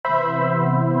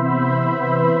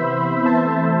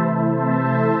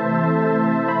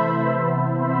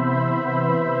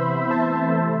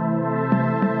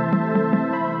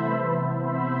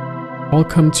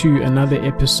welcome to another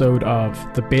episode of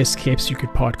the Best Kept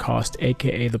Secret podcast,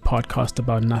 aka the podcast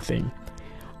about nothing.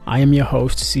 I am your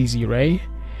host, CZ Ray,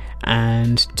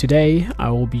 and today I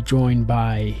will be joined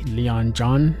by Leon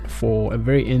John for a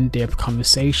very in-depth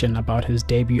conversation about his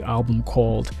debut album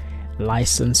called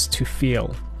License to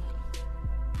Feel.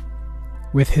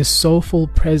 With his soulful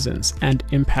presence and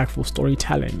impactful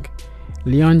storytelling,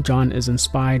 Leon John is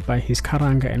inspired by his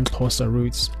Karanga and Xhosa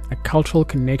roots, a cultural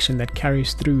connection that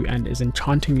carries through and is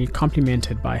enchantingly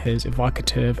complemented by his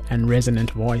evocative and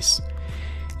resonant voice.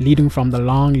 Leading from the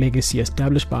long legacy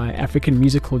established by African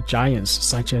musical giants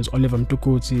such as Oliver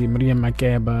Mtukudzi, Miriam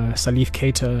Makeba, Salif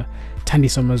Keita,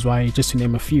 Thandiswa Mazwai, just to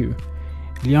name a few,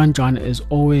 Leon John is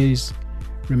always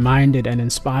reminded and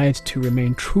inspired to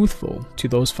remain truthful to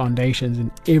those foundations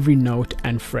in every note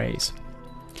and phrase.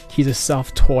 He's a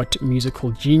self-taught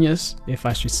musical genius, if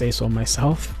I should say so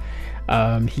myself.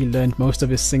 He learned most of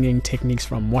his singing techniques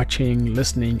from watching,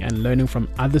 listening, and learning from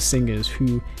other singers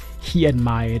who he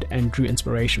admired and drew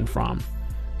inspiration from.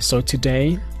 So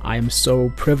today, I am so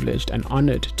privileged and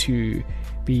honored to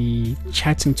be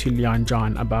chatting to Leon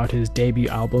John about his debut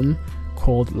album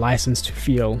called License to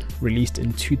Feel, released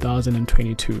in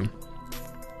 2022.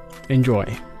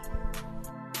 Enjoy.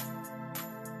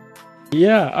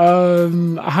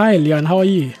 Hi Leon, how are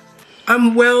you?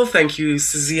 I'm well, thank you,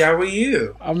 Suzy. How are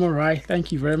you? I'm alright,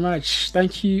 thank you very much.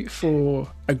 Thank you for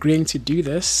agreeing to do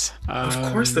this.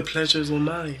 Of course, the pleasure is all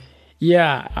mine.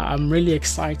 Yeah, I'm really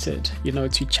excited,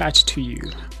 to chat to you.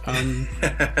 As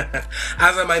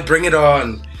am I. Bring it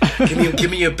on.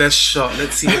 Give me your best shot.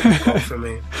 Let's see what you got for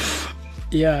me.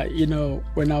 Yeah,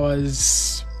 when I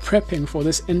was prepping for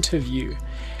this interview,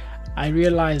 I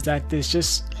realized that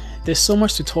there's so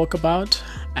much to talk about,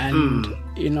 and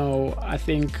I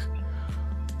think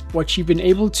what you've been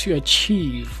able to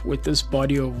achieve with this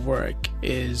body of work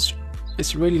it's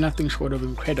really nothing short of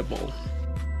incredible.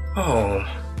 Oh.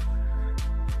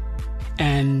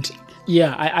 And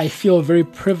yeah, I feel very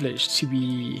privileged to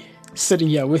be sitting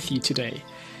here with you today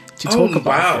to talk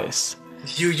about this.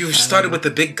 You started with the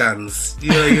big guns.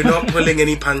 You're not pulling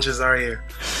any punches, are you?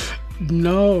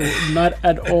 No, not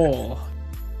at all.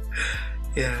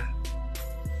 Yeah.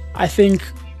 I think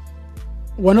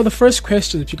one of the first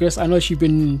questions, because I know you've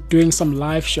been doing some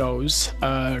live shows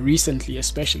recently,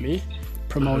 especially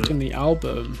promoting the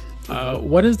album.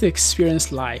 What is the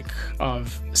experience like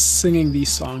of singing these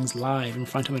songs live in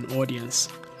front of an audience?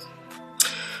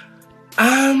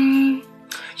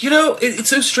 It's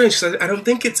so strange because I don't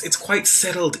think it's quite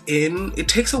settled in. It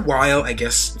takes a while, I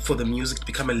guess, for the music to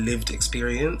become a lived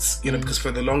experience, because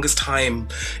for the longest time,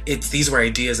 these were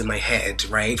ideas in my head,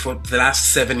 right? For the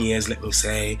last 7 years, let me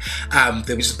say,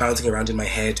 they were just bouncing around in my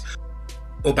head,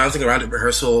 or bouncing around at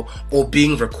rehearsal, or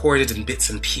being recorded in bits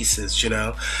and pieces,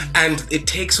 And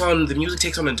the music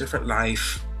takes on a different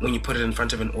life when you put it in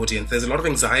front of an audience. There's a lot of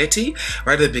anxiety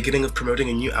right at the beginning of promoting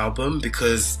a new album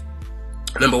because,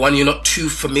 number one, you're not too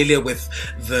familiar with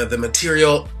the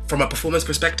material from a performance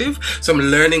perspective. So I'm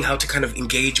learning how to kind of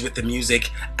engage with the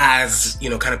music as,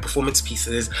 kind of performance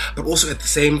pieces. But also at the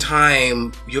same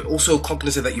time, you're also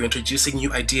cognizant that you're introducing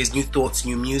new ideas, new thoughts,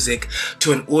 new music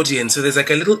to an audience. So there's like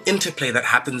a little interplay that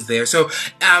happens there. So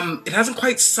it hasn't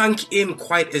quite sunk in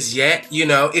quite as yet.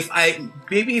 If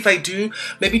I do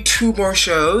maybe 2 more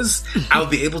shows, I'll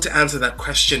be able to answer that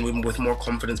question with more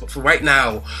confidence. But for right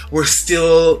now, we're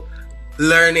still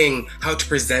learning how to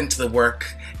present the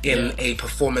work in a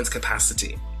performance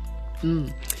capacity.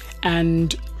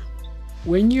 And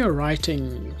when you're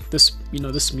writing this,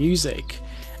 this music,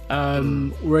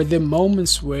 were there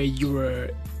moments where you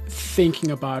were thinking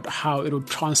about how it would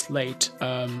translate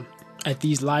at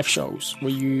these live shows? Were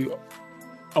you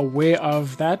aware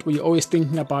of that? Were you always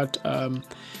thinking about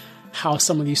how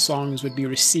some of these songs would be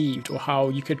received or how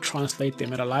you could translate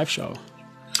them at a live show?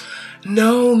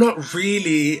 No, not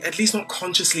really. At least not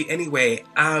consciously anyway.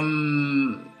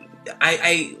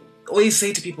 I always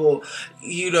say to people,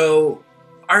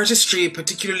 artistry,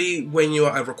 particularly when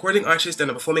you're a recording artist and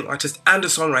a performing artist and a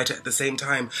songwriter at the same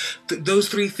time, those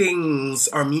 3 things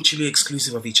are mutually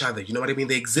exclusive of each other. You know what I mean?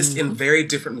 They exist in very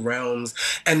different realms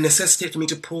and necessitate for me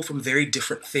to pull from very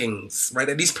different things, right?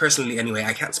 At least personally anyway.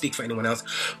 I can't speak for anyone else.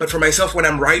 But for myself, when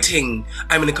I'm writing,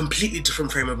 I'm in a completely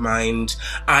different frame of mind.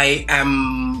 I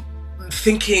am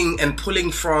thinking and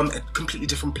pulling from a completely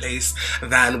different place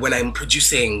than when I'm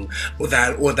producing, or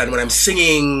than when I'm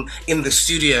singing in the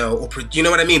studio, or you know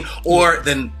what I mean? Or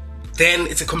than then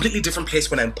it's a completely different place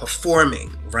when I'm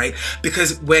performing, right?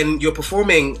 Because when you're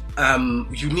performing,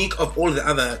 unique of all the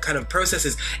other kind of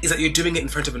processes is that you're doing it in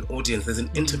front of an audience. There's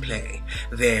an interplay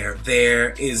there.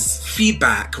 There is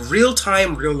feedback,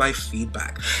 real-time, real-life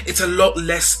feedback. It's a lot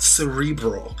less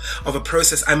cerebral of a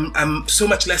process. I'm so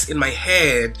much less in my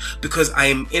head because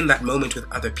I'm in that moment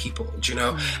with other people, do you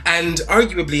know? And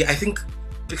arguably, I think,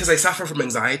 because I suffer from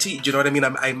anxiety, do you know what I mean?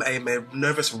 I'm a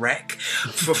nervous wreck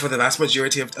for the vast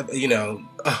majority of you know,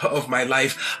 of my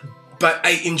life. But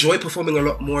I enjoy performing a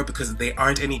lot more because there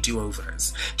aren't any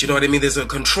do-overs. Do you know what I mean? There's a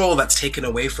control that's taken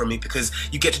away from me because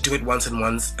you get to do it once and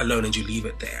once alone and you leave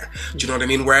it there. Do you know what I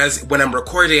mean? Whereas when I'm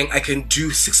recording, I can do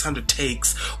 600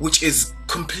 takes, which is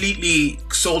completely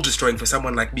soul-destroying for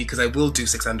someone like me, because I will do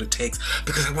 600 takes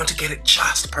because I want to get it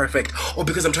just perfect, or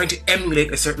because I'm trying to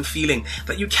emulate a certain feeling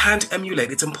that you can't emulate.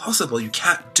 It's impossible. You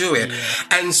can't do it.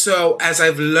 And so as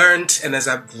I've learned and as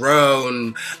I've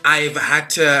grown, I've had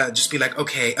to just be like,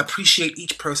 okay, appreciate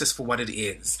each process for what it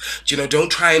is. You know, don't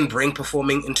try and bring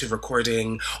performing into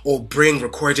recording, or bring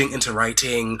recording into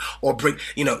writing, or bring,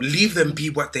 you know, leave them be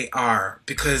what they are,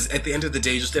 because at the end of the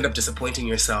day, you just end up disappointing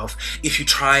yourself if you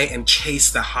try and chase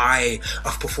the high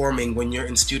of performing when you're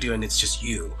in studio and it's just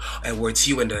you, and where it's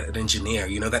you and an engineer.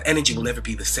 You know, that energy will never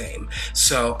be the same.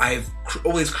 So I've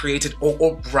always created,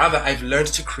 or rather I've learned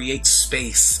to create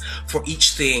space for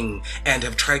each thing and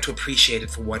have tried to appreciate it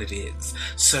for what it is.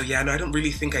 So yeah, no, I don't really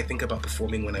think I think about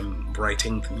performing when I'm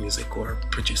writing the music or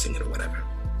producing it or whatever.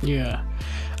 Yeah.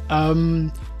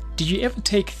 Did you ever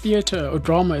take theater or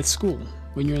drama at school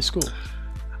when you were at school?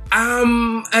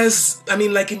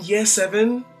 Like in year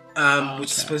 7, which I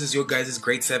suppose is your guys'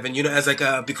 grade 7, you know, as like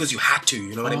because you had to,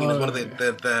 you know what I mean? It's one of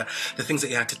the things that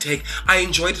you had to take. I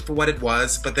enjoyed it for what it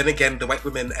was, but then again, the white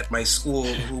women at my school,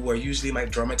 who were usually my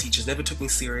drama teachers, never took me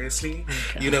seriously.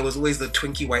 You know, it was always the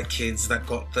twinkie white kids that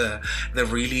got the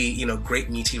really, you know, great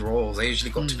meaty roles. I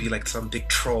usually got to be like some big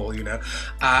troll, you know.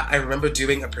 I remember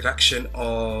doing a production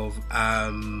of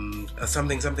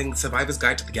something Survivor's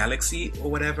Guide to the Galaxy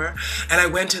or whatever, and I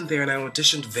went in there and I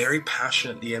auditioned very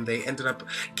passionately, and they ended up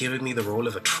giving me the role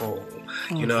of a troll,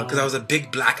 you know, because I was a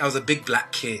big black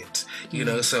kid, you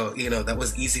know, so, you know, that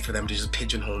was easy for them to just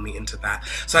pigeonhole me into that.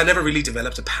 So I never really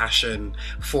developed a passion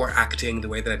for acting the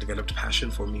way that I developed a passion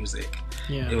for music.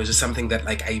 It was just something that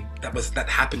that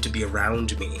happened to be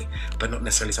around me, but not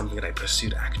necessarily something that I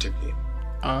pursued actively.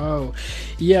 Oh,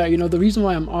 yeah, you know, the reason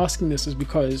why I'm asking this is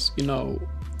because, you know,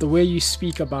 the way you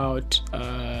speak about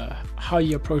how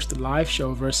you approach the live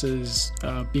show versus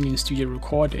being in studio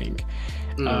recording,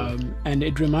 and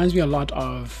it reminds me a lot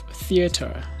of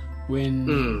theater.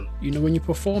 When you know, when you're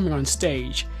performing on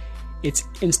stage, it's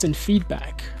instant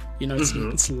feedback. You know,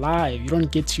 it's live. You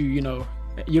don't get to, you know,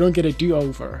 you don't get a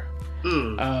do-over.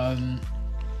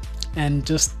 And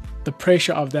just the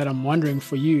pressure of that, I'm wondering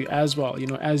for you as well, you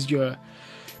know, as you're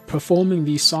performing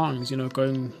these songs, you know,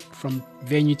 going from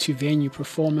venue to venue,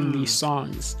 performing these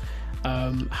songs,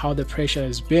 how the pressure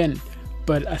has been.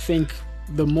 But I think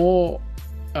the more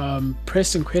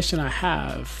pressing question I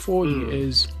have for you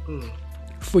is,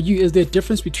 is there a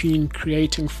difference between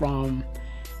creating from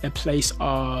a place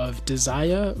of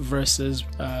desire versus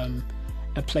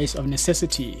a place of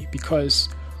necessity? Because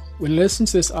when I listen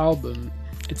to this album,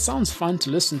 it sounds fun to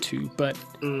listen to, but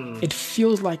it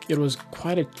feels like it was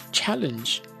quite a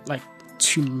challenge, like,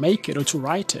 to make it or to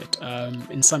write it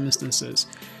in some instances.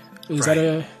 Is that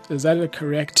a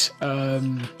correct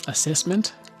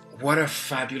assessment? What a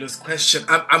fabulous question.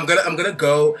 I'm gonna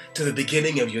go to the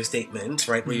beginning of your statement,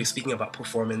 right, where you're speaking about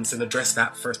performance, and address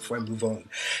that first before I move on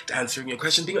to answering your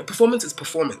question. Performance is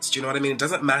performance. Do you know what I mean? It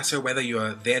doesn't matter whether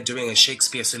you're there doing a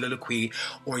Shakespeare soliloquy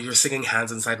or you're singing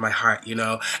Hands Inside My Heart. You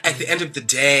know, at the end of the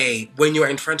day, when you're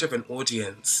in front of an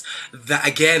audience, that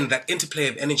interplay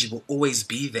of energy will always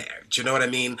be there. Do you know what I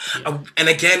mean? And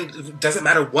again, it doesn't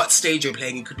matter what stage you're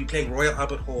playing. You could be playing Royal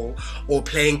Albert Hall or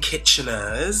playing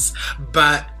Kitchener's,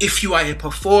 but if you are a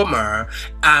performer,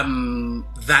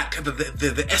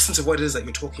 the essence of what it is that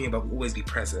you're talking about will always be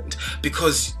present,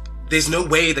 because there's no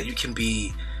way that you can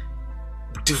be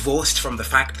divorced from the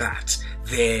fact that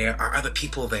there are other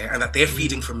people there and that they're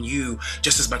feeding from you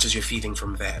just as much as you're feeding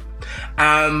from them.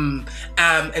 And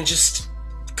just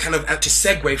kind of to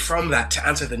segue from that to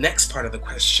answer the next part of the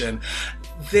question,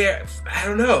 I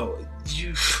don't know.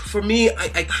 For me,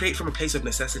 I create from a place of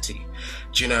necessity.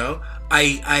 Do you know?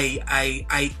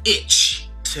 I itch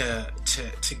to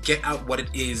get out what it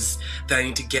is that I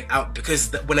need to get out,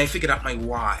 because when I figured out my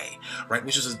why, right?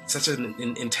 Which was such an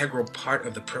integral part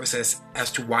of the process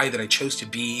as to why that I chose to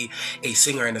be a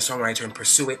singer and a songwriter and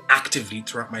pursue it actively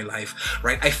throughout my life,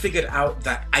 right? I figured out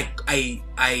that I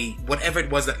whatever it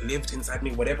was that lived inside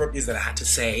me, whatever it is that I had to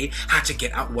say, had to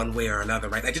get out one way or another,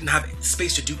 right? I didn't have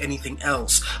space to do anything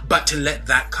else but to let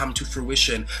that come to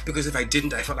fruition, because if I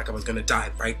didn't, I felt like I was going to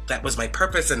die, right? That was my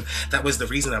purpose, and that was the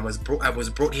reason I was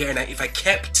brought here. And if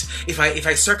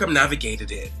I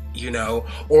circumnavigated it, you know,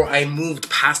 or I moved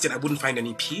past it, I wouldn't find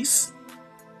any peace,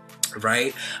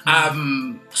 right?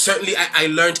 Certainly I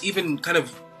learned even kind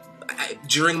of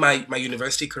during my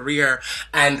university career,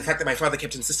 and the fact that my father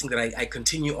kept insisting that I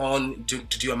continue on to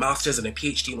do a master's and a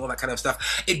PhD and all that kind of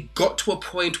stuff, it got to a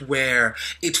point where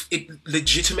it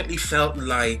legitimately felt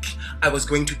like I was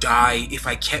going to die if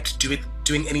I kept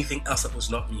doing anything else that was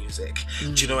not music.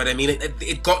 Do you know what I mean?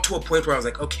 It got to a point where I was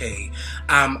like, okay,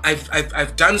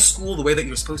 I've done school the way that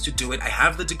you're supposed to do it. I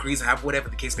have the degrees, I have whatever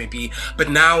the case may be, but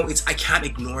now I can't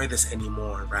ignore this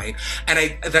anymore, right?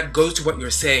 And that goes to what you're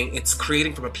saying. It's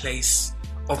creating from a place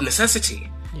of necessity.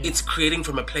 Yeah. It's creating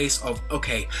from a place of,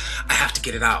 okay, I have to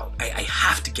get it out. I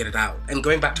have to get it out. And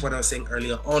going back to what I was saying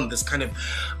earlier on, this kind of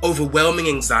overwhelming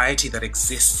anxiety that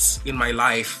exists in my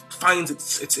life finds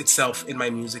itself in my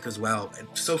music as well. And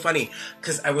it's so funny,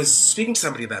 because I was speaking to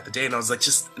somebody the other day, and I was like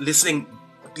just listening.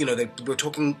 You know, they were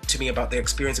talking to me about their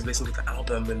experience of listening to the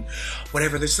album and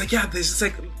whatever. They're just like, yeah, there's this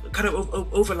like kind of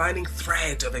overlining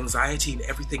thread of anxiety and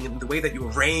everything, and the way that you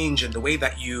arrange and the way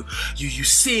that you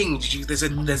sing. There's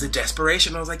a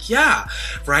desperation. I was like, yeah,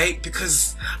 right,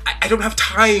 because I don't have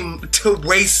time to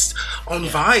waste on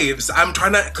vibes. I'm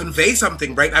trying to convey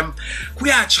something, right? I'm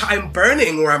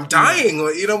burning, or I'm dying,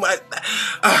 or, you know,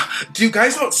 do you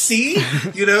guys not see?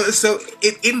 You know, so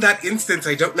in that instance,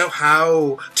 I don't know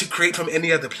how to create from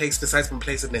any other place besides from a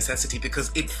place of necessity,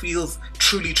 because it feels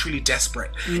truly, truly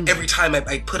desperate. Every time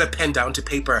I put a pen down to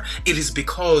paper, it is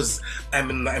because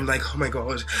I'm like, oh my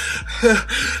God,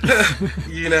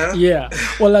 you know? Yeah.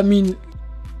 Well, I mean,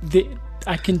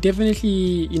 I can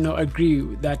definitely, you know, agree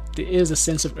that there is a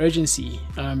sense of urgency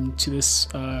to this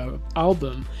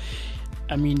album.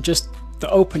 I mean, just the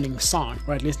opening song,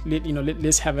 right?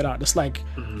 Let's have it out. It's like,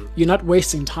 you're not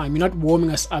wasting time. You're not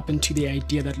warming us up into the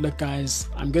idea that, look, guys,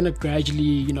 I'm gonna gradually,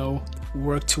 you know,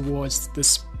 work towards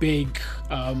this big,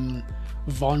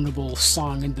 vulnerable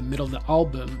song in the middle of the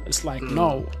album. It's like,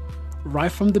 no,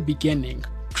 right from the beginning,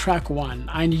 track one,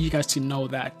 I need you guys to know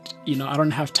that, you know, I don't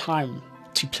have time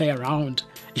to play around.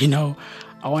 You know,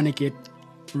 I want to get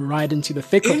right into the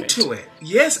thick of it. Into it.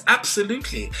 Yes,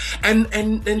 absolutely. And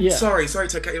yeah. Sorry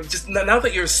to cut you. Just now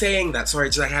that you're saying that,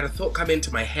 I had a thought come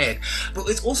into my head. But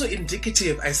it's also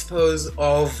indicative, I suppose,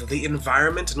 of the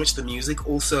environment in which the music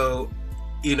also,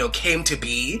 you know, came to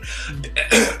be.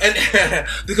 And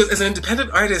because as an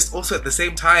independent artist, also at the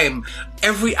same time,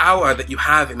 every hour that you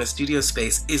have in a studio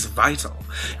space is vital,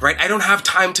 right? I don't have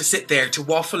time to sit there to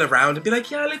waffle around and be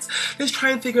like, yeah, let's try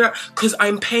and figure out, because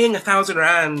I'm paying 1,000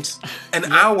 rand an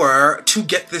hour to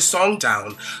get this song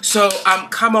down. So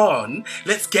come on,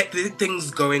 let's get the things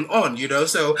going on, you know?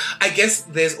 So I guess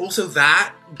there's also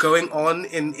that going on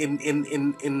in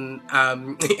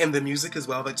the music as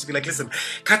well. Like, just be like, listen,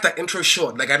 cut that intro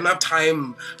short. Like, I don't have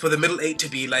time for the middle eight to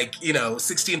be like, you know,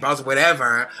 16 bars or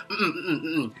whatever.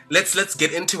 Let's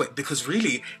get into it, because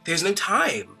really there's no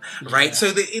time, right? Yeah.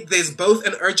 So there's both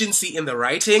an urgency in the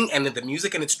writing and in the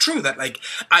music, and it's true that like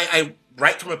I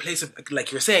write from a place of,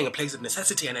 like you're saying, a place of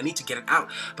necessity, and I need to get it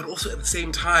out. But also at the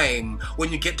same time,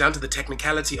 when you get down to the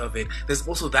technicality of it, there's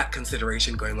also that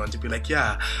consideration going on to be like,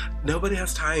 yeah, nobody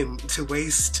has time to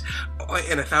waste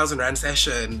in 1,000 rand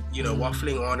session, you know,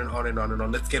 waffling on and on and on and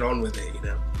on. Let's get on with it, you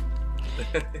know?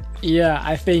 Yeah,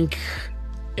 I think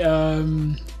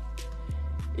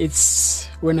it's,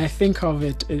 when I think of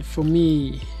it, for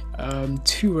me,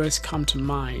 two words come to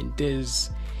mind. There's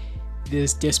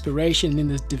desperation and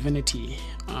there's divinity,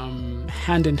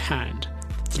 hand in hand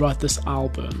throughout this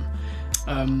album.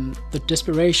 The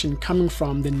desperation coming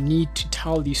from the need to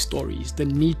tell these stories, the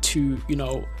need to, you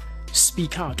know,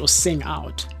 speak out or sing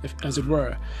out, as it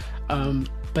were.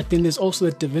 But then there's also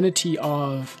the divinity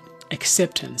of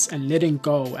acceptance and letting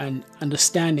go and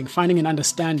understanding, finding an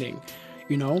understanding,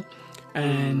 you know,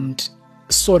 and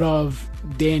sort of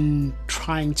then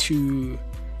trying to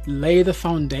lay the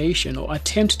foundation, or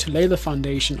attempt to lay the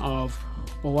foundation of,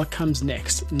 well, what comes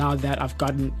next now that I've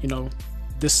gotten, you know,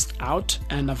 this out,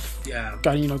 and I've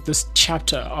gotten, you know, this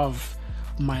chapter of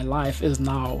my life is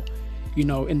now, you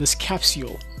know, in this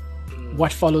capsule.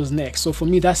 What follows next? So for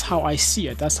me, that's how I see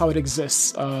it. That's how it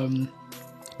exists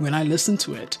when I listen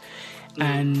to it.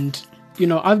 And, you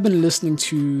know, I've been listening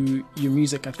to your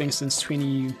music, I think, since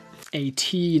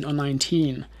 18 or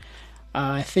 19.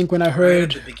 I think when I Right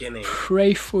heard at the beginning.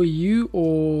 Pray For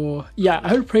You, I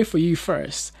heard Pray For You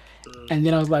first. And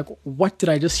then I was like, what did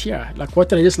I just hear? Like, what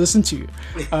did I just listen to?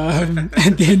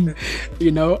 And then,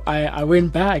 I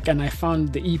went back and I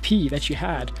found the EP that you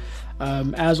had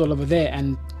as well over there.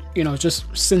 And, just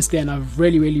since then, I've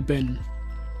really, really been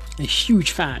a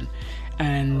huge fan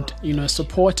and,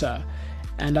 supporter.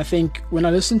 And I think when I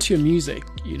listen to your music,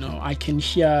 I can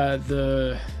hear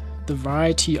the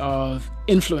variety of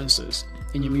influences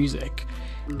in your music.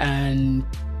 And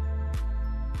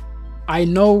I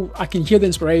know I can hear the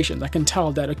inspirations. I can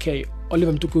tell that, okay,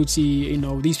 Oliver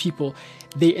Mtukudzi, these people,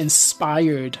 they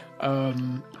inspired a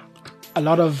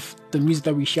lot of the music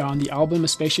that we hear on the album,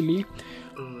 especially.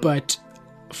 But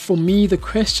for me, the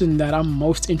question that I'm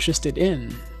most interested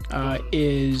in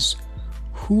is,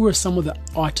 who are some of the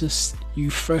artists you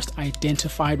first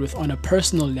identified with on a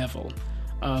personal level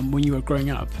when you were growing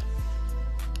up?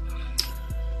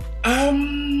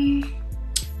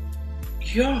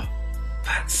 Yeah,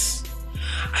 that's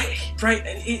right.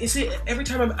 And every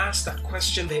time I'm asked that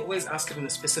question, they always ask it in a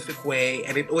specific way,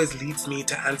 and it always leads me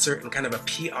to answer it in kind of a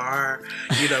PR,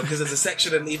 because there's a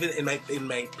section, and even in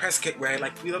my press kit where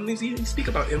you speak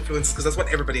about influences, because that's what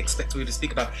everybody expects me to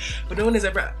speak about, but no one has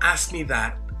ever asked me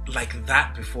that like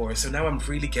that before. So now I'm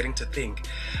really getting to think.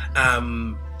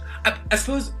 I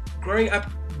suppose growing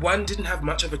up, one didn't have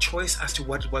much of a choice as to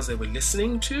what it was they were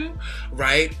listening to,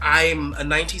 right? I'm a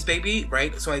 90s baby,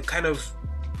 right? So I kind of,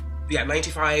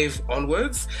 95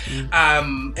 onwards.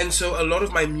 And so a lot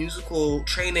of my musical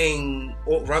training,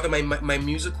 or rather my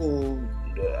musical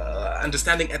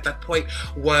understanding at that point,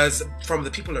 was from the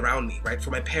people around me, right?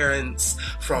 From my parents,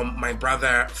 from my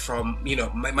brother, from,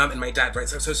 my mom and my dad, right?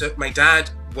 So my dad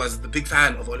was the big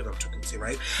fan of Oliver Mtukudzi,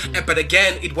 right? But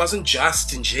again, it wasn't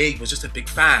just Njay was just a big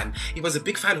fan. He was a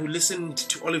big fan who listened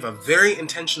to Oliver very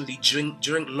intentionally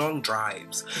during long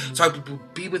drives. So I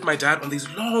would be with my dad on these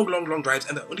long drives,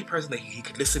 and the only person that he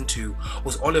could listen to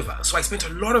was Oliver. So I spent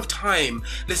a lot of time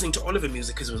listening to Oliver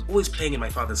music because it was always playing in my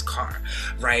father's car,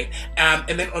 right?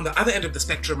 And then on the other end of the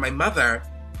spectrum, my mother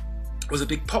was a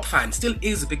big pop fan, still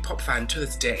is a big pop fan to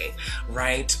this day,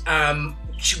 right?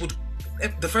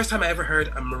 The first time I ever heard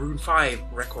a Maroon 5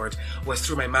 record was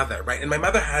through my mother, right? And my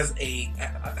mother has a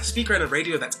speaker and a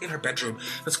radio that's in her bedroom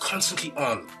that's constantly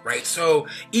on, right? So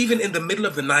even in the middle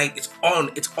of the night, it's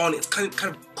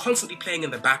kind of constantly playing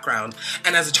in the background.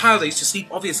 And as a child, I used to sleep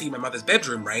obviously in my mother's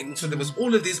bedroom, right? And so there was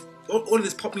all of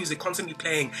this pop music constantly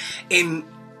playing in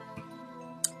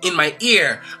my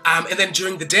ear. And then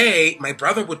during the day, my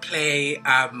brother would play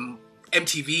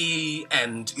MTV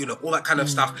and all that kind of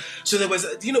stuff. So there was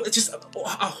it's just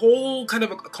a whole kind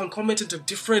of a concomitant of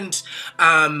different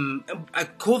I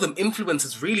call them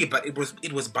influences really, but it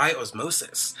was by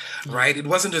osmosis, right? It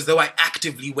wasn't as though I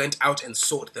actively went out and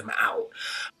sought them out.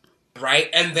 Right,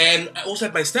 and then I also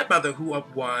had my stepmother, who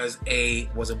was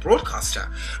a broadcaster,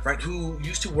 right, who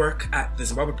used to work at the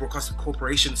Zimbabwe Broadcasting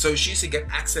Corporation. So she used to get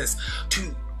access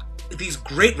to these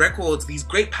great records, these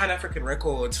great Pan-African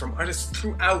records from artists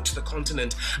throughout the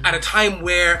continent at a time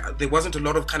where there wasn't a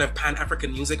lot of kind of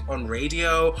Pan-African music on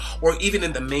radio or even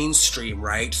in the mainstream,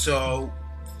 right? So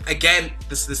again,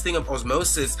 this thing of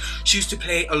osmosis. She used to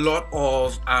play a lot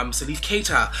of Salif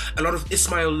Keita, a lot of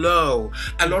Ismail Lowe,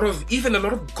 a lot of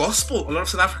gospel, a lot of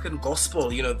South African gospel.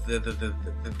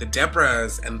 The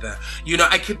Deborahs and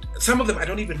some of them I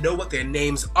don't even know what their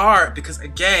names are, because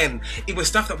again, it was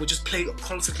stuff that would just play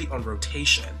constantly on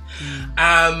rotation.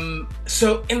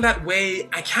 So in that way,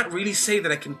 I can't really say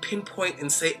that I can pinpoint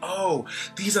and say, oh,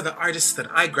 these are the artists that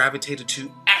I gravitated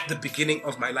to at the beginning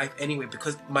of my life anyway,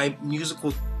 because my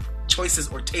musical choices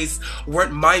or tastes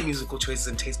weren't my musical choices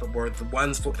and tastes, but were the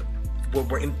ones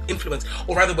were influenced,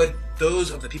 or rather were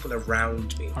those of the people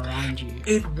around me. Around you.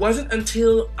 It wasn't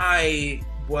until I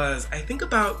was, I think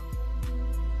about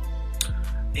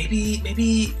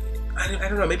maybe I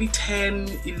don't know, maybe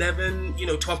 10, 11,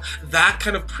 12, that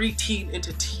kind of pre-teen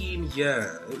into teen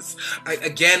years.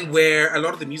 Again, where a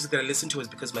lot of the music that I listened to was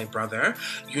because of my brother,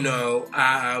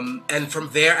 and from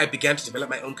there I began to develop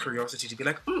my own curiosity to be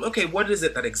like, okay, what is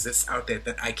it that exists out there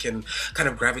that I can kind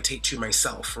of gravitate to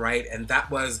myself, right? And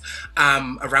that was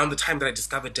around the time that I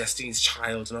discovered Destiny's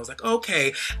Child, and I was like,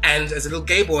 okay. And as a little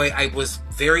gay boy, I was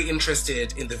very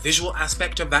interested in the visual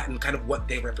aspect of that and kind of what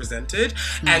they represented,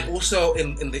 and also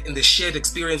in the shared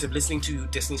experience of listening to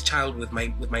Destiny's Child with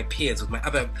my peers, with my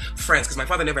other friends, because my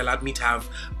father never allowed me to have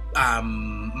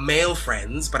male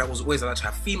friends, but I was always allowed to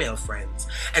have female friends,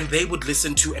 and they would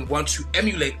listen to and want to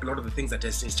emulate a lot of the things that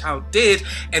Destiny's Child did,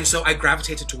 and so I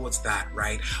gravitated towards that,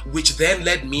 right? Which then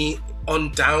led me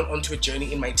on down onto a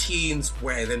journey in my teens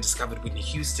where I then discovered Whitney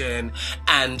Houston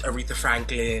and Aretha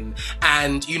Franklin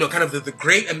and, you know, kind of the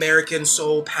great American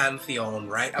soul pantheon,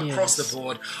 right? Across the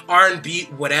board, R&B,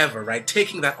 whatever, right?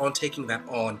 Taking that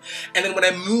on. And then when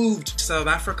I moved to South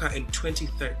Africa in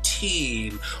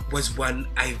 2013 was when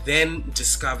I then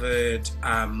discovered,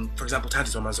 for example,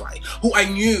 Tanti Mazwai, who I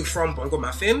knew from Bongo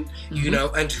Muffin, you know,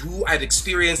 and who I'd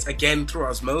experienced again through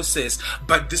osmosis,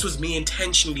 but this was me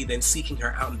intentionally then seeking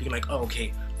her out and being like, oh,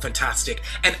 okay, fantastic,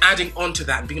 and adding on to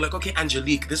that and being like, okay,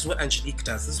 Angelique, this is what Angelique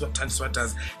does, this is what Tanti Swat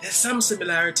does, there's some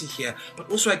similarity here, but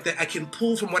also like that I can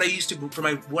pull from what I used to,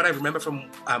 what I remember from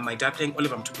my dad playing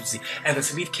Oliver Mtukudzi and the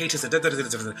Salif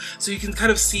Catus, so you can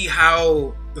kind of see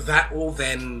how that all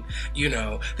then, you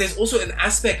know, there's also an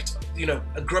aspect, you know,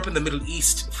 I grew up in the Middle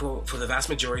East for the vast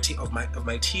majority of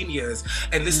my teen years,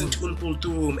 and listening to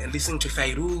Kulthum and listening to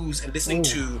Fairuz and listening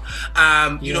to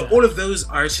you know, all of those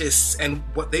artists and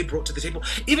what they brought to the table,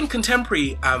 even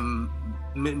contemporary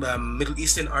Middle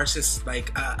Eastern artists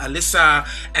like Alyssa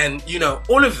and, you know,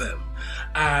 all of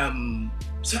them.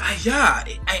 So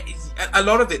a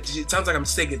lot of it sounds like I'm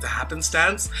saying it's a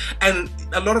happenstance, and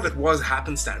a lot of it was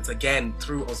happenstance again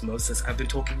through osmosis. I've been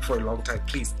talking for a long time.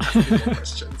 Please ask me more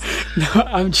questions. No,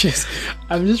 I'm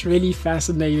just really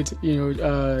fascinated. You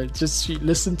know, just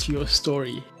listen to your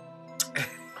story.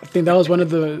 I think that was one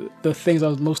of the things I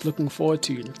was most looking forward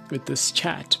to with this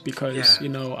chat because you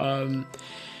know,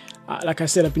 like I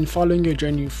said, I've been following your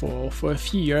journey for a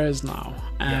few years now,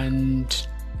 and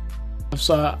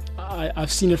so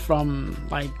I've seen it from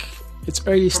like its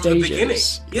early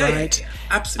stages, right? Yeah,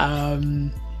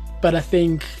 absolutely. But I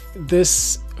think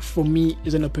this for me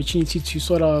is an opportunity to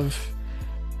sort of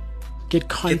get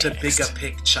context. Get the bigger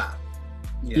picture.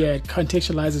 Yeah, it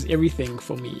contextualizes everything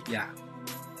for me. Yeah.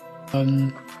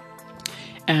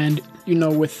 And you know,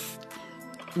 with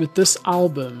this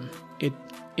album,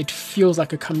 it feels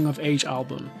like a coming of age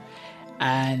album.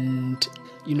 And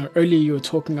you know, earlier you were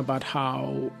talking about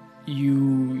how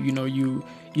you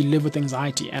live with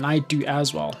anxiety, and I do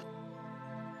as well.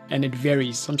 And it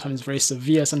varies. Sometimes very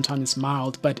severe, sometimes it's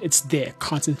mild, but it's there,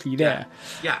 constantly there.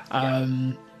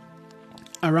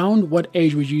 Around what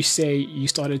age would you say you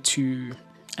started to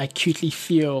acutely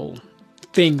feel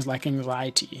things like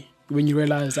anxiety? When you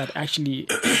realize that actually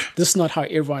this is not how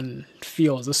everyone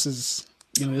feels. This is,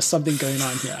 you know, there's something going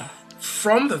on here.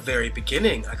 From the very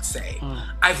beginning, I'd say.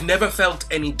 I've never felt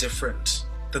any different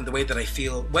than the way that I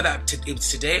feel, whether it was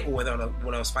today or whether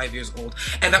when I was 5 years old.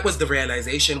 And that was the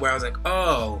realization where I was like,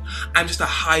 oh, I'm just a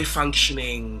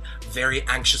high-functioning, very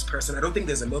anxious person. I don't think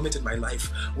there's a moment in my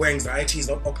life where anxiety is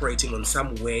not operating in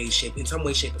some way, shape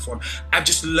or form. I've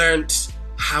just learned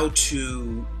how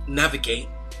to navigate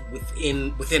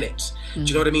within it. Do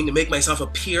you know what I mean? To make myself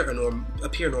appear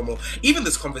normal. Even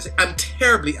this conversation, I'm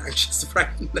terribly anxious right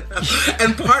now.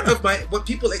 And part of what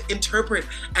people interpret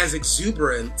as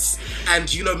exuberance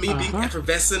and, you know, me being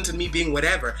effervescent and me being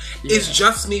whatever is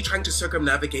just me trying to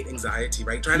circumnavigate anxiety,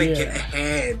 right? Trying to get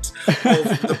ahead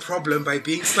of the problem by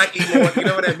being slightly more, you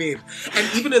know what I mean?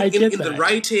 And even in the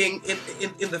writing,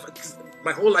 in the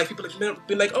my whole life, people have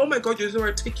been like, oh my God, you're so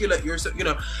articulate, you're so, you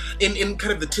know, in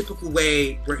kind of the typical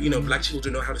way where, you know, black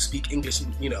children know how to speak English,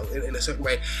 you know, in a certain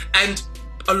way. And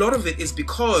a lot of it is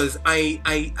because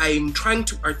I'm trying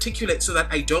to articulate so that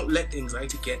I don't let the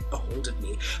anxiety get a hold of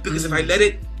me. Because if I let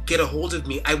it get a hold of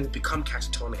me, I will become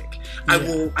catatonic. I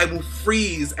will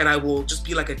freeze and I will just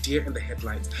be like a deer in the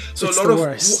headlights. So it's a lot of who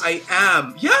I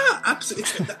am, absolutely,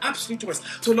 it's the absolute worst.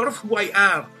 So a lot of who I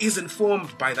am is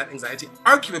informed by that anxiety.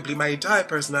 Arguably, my entire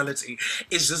personality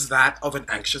is just that of an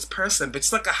anxious person, but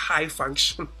it's like a high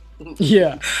function,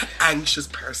 anxious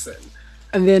person.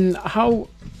 And then how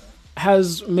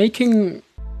has writing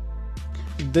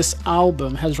this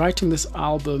album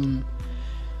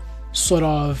sort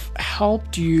of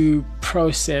helped you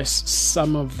process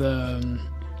some of the,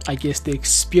 I guess, the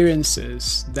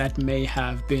experiences that may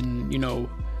have been, you know,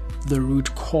 the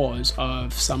root cause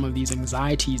of some of these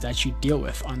anxieties that you deal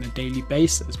with on a daily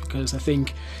basis? Because I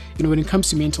think, you know, when it comes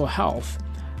to mental health,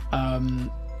 a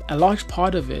large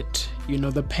part of it, you know,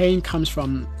 the pain comes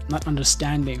from not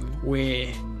understanding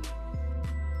where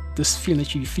this feeling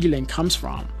that you're feeling comes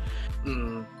from.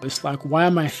 It's like, why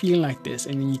am I feeling like this?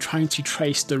 And then you're trying to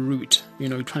trace the root, you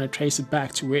know, you're trying to trace it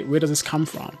back to where does this come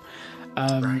from?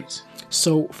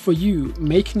 So for you,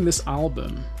 making this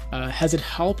album, has it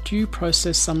helped you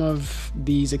process some of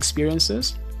these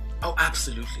experiences? Oh,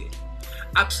 absolutely.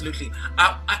 Absolutely.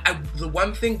 The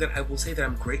one thing that I will say that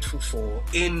I'm grateful for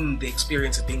in the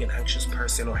experience of being an anxious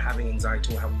person or having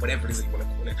anxiety or whatever it is that you want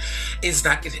to call it, is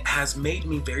that it has made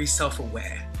me very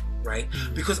self-aware right?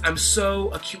 Because I'm so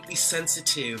acutely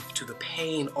sensitive to the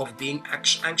pain of being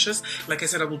anxious. Like I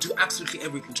said, I will do absolutely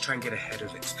everything to try and get ahead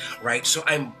of it, right? So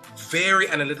I'm very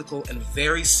analytical and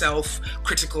very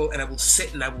self-critical, and I will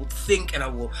sit and I will think and I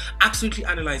will absolutely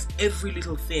analyze every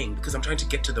little thing because I'm trying to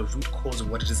get to the root cause of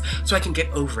what it is so I can get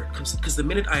over it. Because the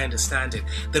minute I understand it,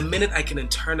 the minute I can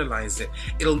internalize it,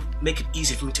 it'll make it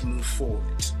easier for me to move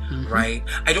forward, right?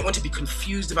 I don't want to be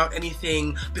confused about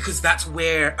anything because that's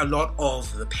where a lot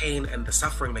of the pain and the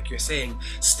suffering, like you're saying,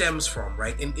 stems from,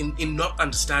 right? In not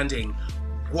understanding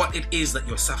what it is that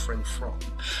you're suffering from,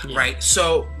 right?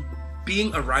 So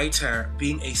being a writer,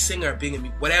 being a singer, being a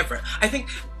whatever, I think,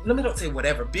 let me not say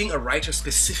whatever, being a writer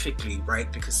specifically,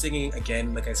 right? Because singing,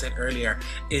 again, like I said earlier,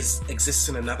 exists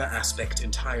in another aspect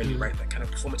entirely, right? That kind of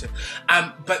performative.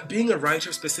 But being a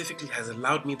writer specifically has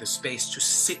allowed me the space to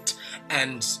sit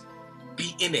and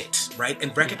be in it, right?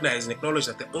 And recognize and acknowledge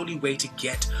that the only way to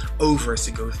get over is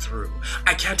to go through.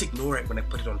 I can't ignore it when I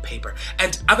put it on paper.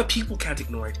 And other people can't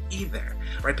ignore it either,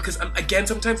 right? Because again,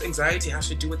 sometimes anxiety has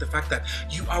to do with the fact that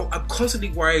I'm constantly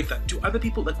worried that do other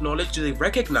people acknowledge, do they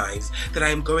recognize that I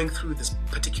am going through this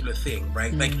particular thing,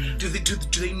 right? Like, do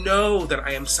they know that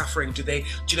I am suffering? Do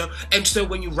you know? And so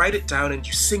when you write it down and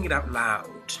you sing it out loud,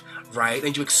 right,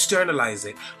 and you externalize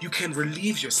it, you can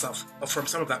relieve yourself from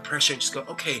some of that pressure and just go,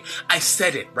 okay, I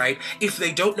said it, right? If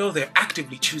they don't know, they're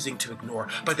actively choosing to ignore,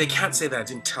 but they can't say that I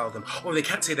didn't tell them, or they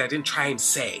can't say that I didn't try and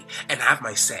say and have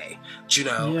my say, do you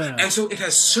know? Yeah. And so it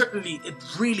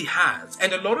really has.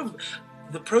 And a lot of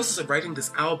the process of writing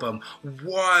this album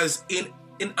was in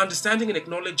understanding and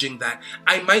acknowledging that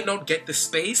I might not get the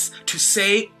space to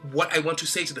say what I want to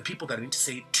say to the people that I need to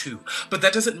say it to. But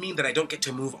that doesn't mean that I don't get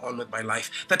to move on with my life.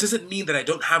 That doesn't mean that I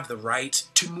don't have the right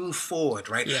to move forward,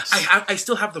 right? Yes. I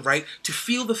still have the right to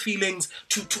feel the feelings,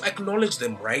 to acknowledge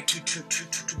them, right? To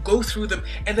go through them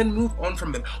and then move on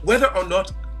from them. Whether or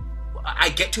not I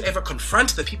get to ever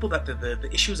confront the people that the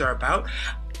issues are about,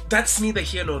 that's neither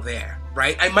here nor there,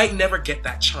 right? I might never get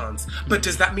that chance, but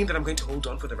does that mean that I'm going to hold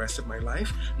on for the rest of my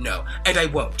life? No, and I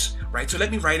won't, right? So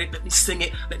let me write it, let me sing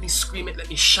it, let me scream it, let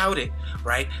me shout it,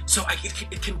 right? So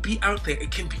it can be out there,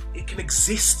 it can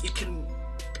exist, it can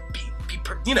be it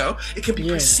can be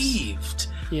perceived,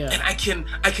 and I can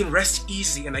rest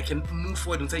easy and I can move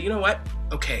forward and say, you know what?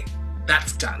 Okay,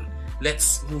 that's done.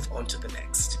 Let's move on to the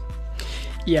next.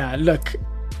 Yeah, look,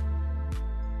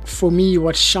 for me,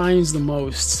 what shines the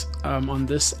most on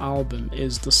this album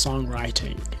is the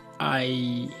songwriting.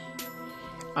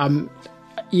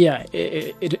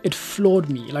 It floored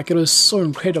me. Like, it was so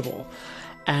incredible.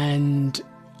 And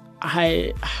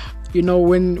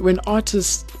when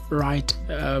artists write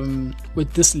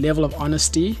with this level of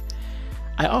honesty,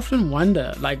 I often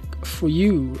wonder, like, for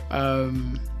you,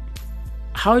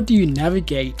 how do you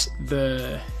navigate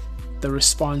the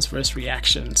response versus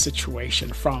reaction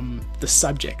situation from the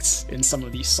subjects in some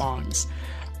of these songs?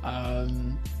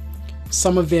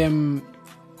 Some of them,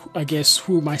 I guess,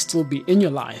 who might still be in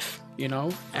your life,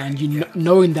 and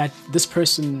knowing that this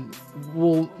person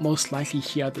will most likely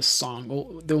hear this song,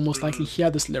 or they'll most likely hear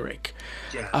this lyric.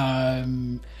 Do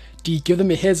you give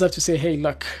them a heads up to say, hey,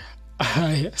 look,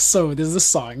 so there's this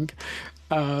song,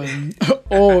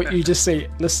 or you just say,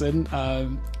 listen,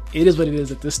 it is what it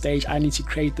is at this stage. I need to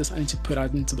create this. I need to put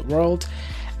out into the world,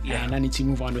 and I need to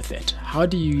move on with it. How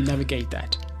do you navigate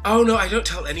that? Oh no, I don't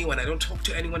tell anyone. I don't talk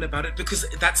to anyone about it because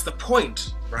that's the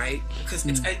point, right? Because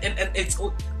it's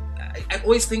I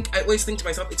always think to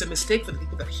myself, it's a mistake for the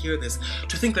people that hear this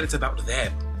to think that it's about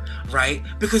them, right?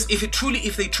 Because if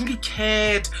they truly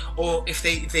cared, or if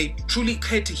they truly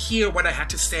cared to hear what I had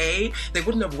to say, they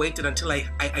wouldn't have waited until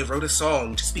I wrote a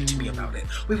song to speak to me about it.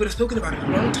 We would have spoken about it a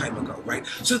long time ago, right?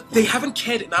 So they haven't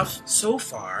cared enough so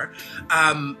far,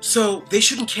 so they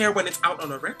shouldn't care when it's out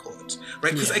on a record,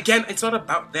 right? Because again, it's not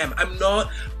about them. I'm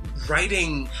not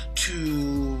writing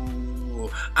to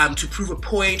prove a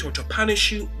point or to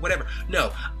punish you, whatever.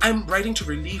 No, I'm writing to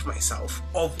relieve myself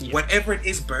of whatever it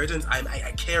is burdens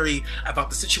I carry about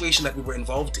the situation that we were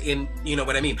involved in. You know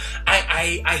what I mean?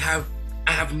 I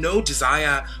have no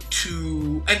desire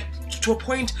to, and to a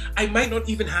point, I might not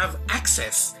even have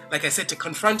access, like I said, to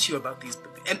confront you about these.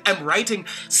 And I'm writing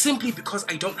simply because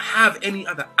I don't have any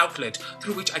other outlet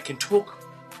through which I can talk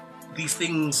these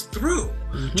things through.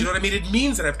 Do you know what I mean? It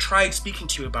means that I've tried speaking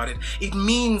to you about it. It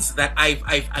means that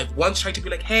I've once tried to be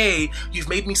like, hey, you've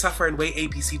made me suffer in way A,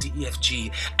 B, C, D, E, F,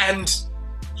 G, and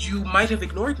you might have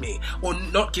ignored me or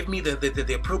not give me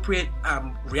the appropriate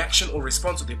reaction or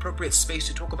response or the appropriate space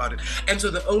to talk about it. And so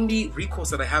the only recourse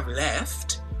that I have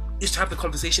left is to have the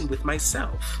conversation with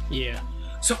myself. Yeah.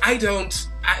 So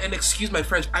and excuse my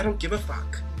French, I don't give a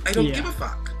fuck. I don't give a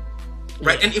fuck.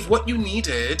 right? Yeah. And if what you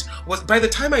needed was, by the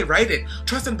time I write it,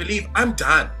 trust and believe, I'm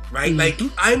done, right? Like,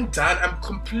 I'm done. I'm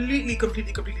completely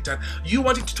done. You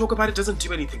wanting to talk about it doesn't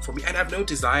do anything for me, and I have no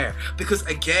desire, because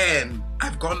again,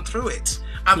 I've gone through it.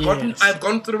 I've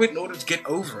gone through it in order to get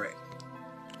over it.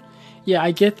 Yeah,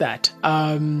 I get that.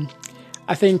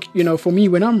 I think, for me,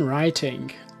 when I'm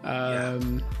writing,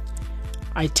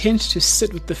 I tend to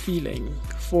sit with the feeling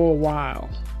for a while,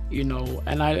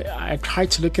 and I try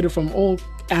to look at it from all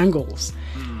angles,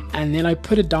 and then I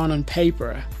put it down on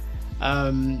paper.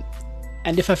 And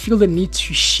if I feel the need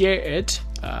to share it,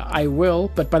 I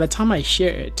will. But by the time I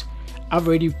share it, I've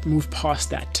already moved past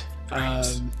that.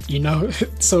 Right.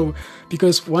 So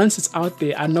because once it's out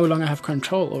there, I no longer have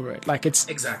control over it. Like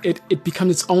it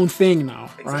becomes its own thing now,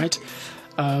 right?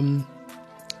 And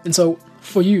so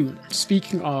for you,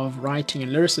 speaking of writing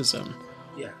and lyricism,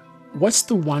 what's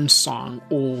the one song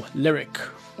or lyric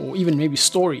or even maybe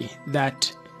story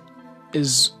that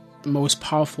is most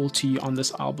powerful to you on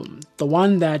this album? The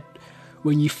one that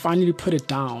when you finally put it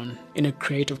down in a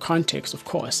creative context, of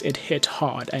course, it hit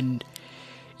hard and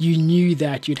you knew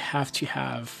that you'd have to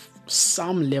have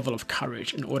some level of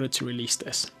courage in order to release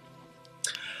this.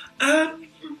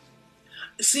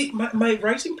 See, my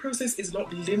writing process is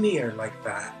not linear like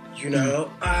that,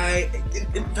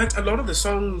 in fact, a lot of the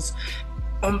songs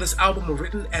on this album were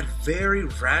written at very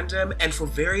random and for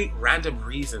very random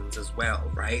reasons as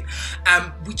well, right?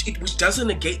 Which doesn't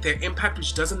negate their impact,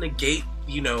 which doesn't negate,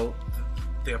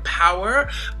 their power,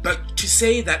 but to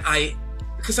say that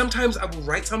because sometimes I will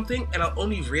write something and I'll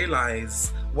only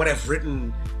realize what I've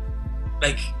written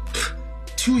like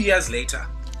 2 years later.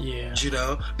 Yeah.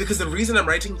 Because the reason I'm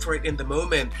writing for it in the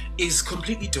moment is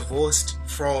completely divorced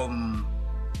from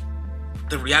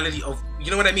the reality of, you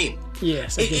know what I mean?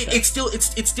 Yes, I get that.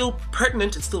 It's still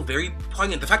pertinent. It's still very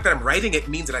poignant. The fact that I'm writing it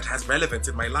means that it has relevance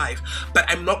in my life, but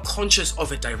I'm not conscious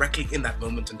of it directly in that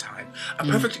moment in time. A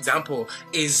perfect example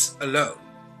is Alone,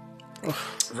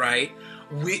 right?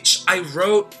 Which I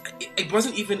wrote. It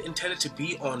wasn't even intended to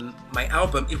be on my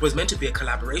album. It was meant to be a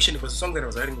collaboration. It was a song that I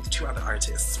was writing with 2 other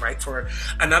artists, right? For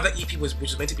another EP which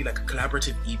was meant to be like a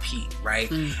collaborative EP, right?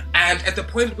 And at the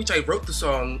point at which I wrote the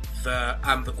song,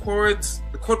 the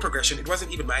chord progression, it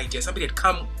wasn't even my idea. Somebody had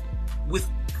come with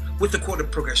the chord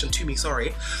progression to me,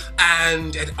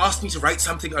 and had asked me to write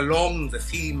something along the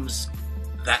themes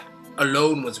that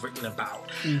Alone was written about.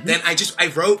 Then I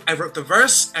wrote the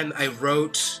verse and I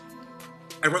wrote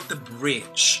the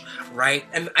bridge, right?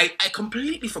 And I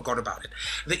completely forgot about it.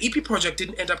 The EP project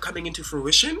didn't end up coming into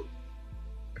fruition,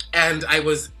 and I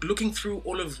was looking through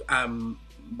all of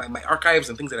my archives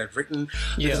and things that I've written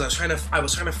because I was trying to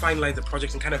finalize the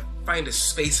project and kind of find a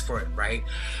space for it, right?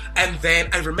 And then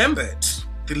I remembered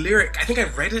the lyric. I think I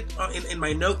read it in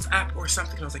my notes app or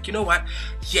something. And I was like, you know what?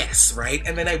 Yes, right?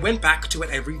 And then I went back to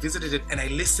it, I revisited it, and I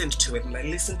listened to it,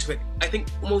 I think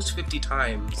almost 50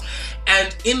 times.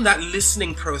 And in that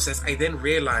listening process, I then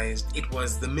realized it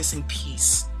was the missing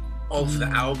piece of the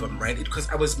album, right? Because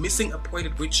I was missing a point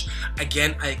at which,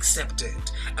 again, I accepted,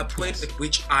 a point at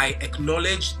which I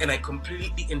acknowledged and I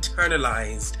completely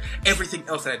internalized everything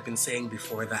else that I'd been saying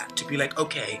before that. To be like,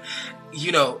 okay,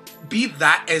 be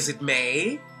that as it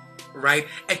may, right?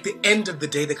 At the end of the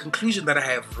day, the conclusion that I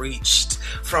have reached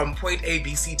from point A,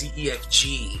 B, C, D, E, F,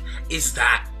 G is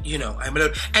that, I'm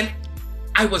alone. And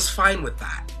I was fine with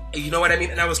that. You know what I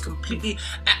mean? And I was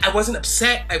I wasn't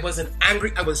upset. I wasn't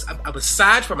angry. I was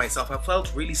sad for myself. I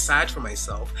felt really sad for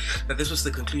myself that this was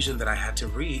the conclusion that I had to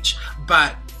reach,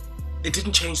 but it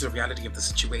didn't change the reality of the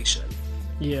situation.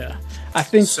 Yeah. I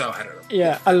think so. I don't know.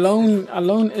 Yeah.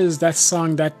 Alone is that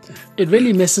song that it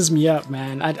really messes me up,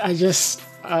 man. I just,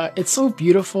 it's so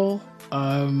beautiful.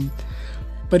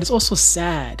 But it's also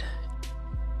sad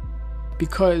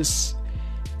because,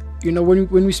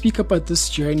 when we speak about this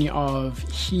journey of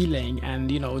healing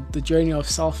and, the journey of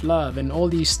self-love and all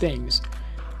these things,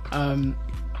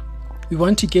 we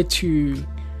want to get to,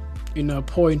 a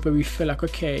point where we feel like,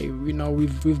 okay,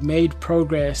 we've made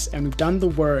progress and we've done the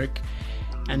work,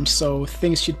 and so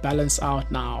things should balance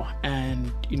out now,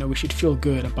 and, we should feel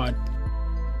good about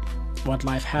what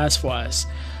life has for us.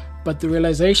 But the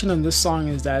realization on this song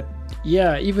is that,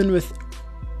 even with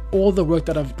all the work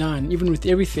that I've done, even with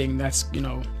everything that's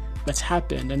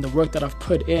happened and the work that I've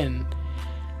put in,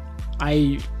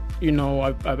 I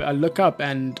look up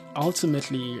and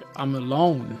ultimately I'm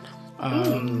alone.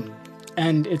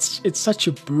 And it's such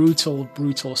a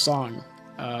brutal song.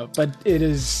 But it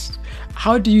is,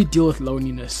 how do you deal with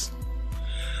loneliness?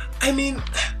 I mean,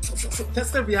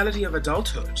 that's the reality of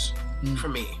adulthood for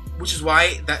me, which is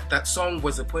why that song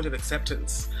was a point of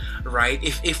acceptance, right?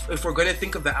 If we're going to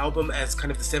think of the album as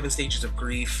kind of the 7 stages of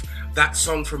grief, that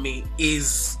song for me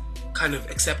is kind of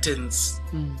acceptance,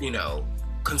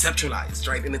 conceptualized,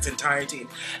 right, in its entirety.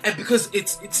 And because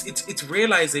it's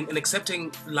realizing and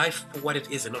accepting life for what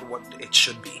it is and not what it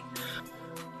should be.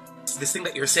 It's this thing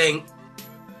that you're saying,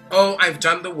 oh, I've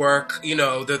done the work,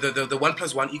 the 1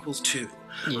 + 1 = 2,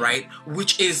 right?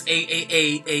 Which is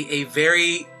a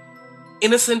very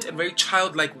innocent and very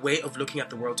childlike way of looking at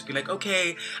the world, to be like,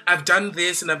 okay, I've done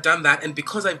this and I've done that, and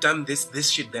because I've done this, this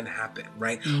should then happen,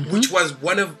 right? Which was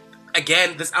one of,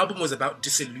 again, this album was about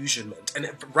disillusionment, and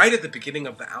right at the beginning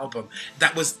of the album,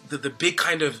 that was the big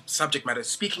kind of subject matter,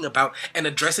 speaking about and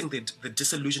addressing the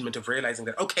disillusionment of realizing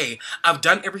that, okay, I've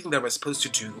done everything that I was supposed to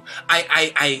do.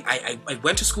 I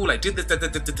went to school, I did this,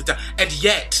 and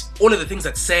yet all of the things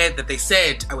that they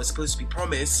said I was supposed to be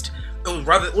promised, or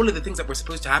rather, all of the things that were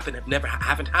supposed to happen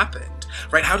haven't happened,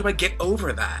 right? How do I get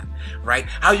over that, right?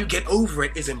 How you get over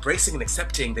it is embracing and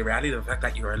accepting the reality of the fact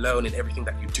that you're alone in everything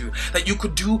that you do, that you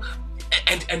could do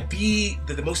and be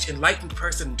the most enlightened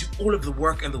person, do all of the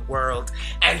work in the world,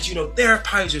 and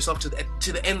therapize yourself to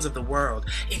the ends of the world.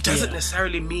 It doesn't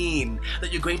necessarily mean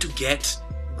that you're going to get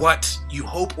what you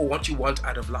hope or what you want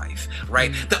out of life,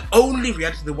 right? The only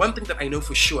reality, the one thing that I know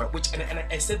for sure, which, and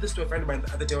I said this to a friend of mine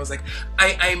the other day, I was like,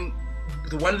 I'm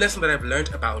the one lesson that I've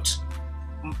learned about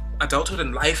adulthood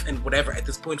and life and whatever at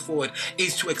this point forward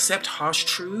is to accept harsh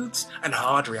truths and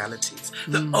hard realities.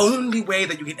 The only way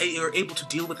that you're able to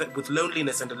deal with it, with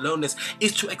loneliness and aloneness,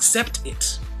 is to accept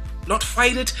it. Not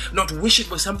fight it, not wish it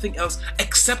was something else.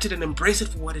 Accept it and embrace it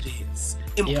for what it is.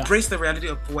 Embrace the reality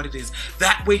for what it is.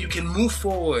 That way you can move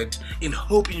forward in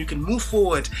hope, and you can move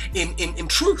forward in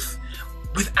truth,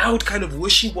 without kind of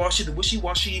without the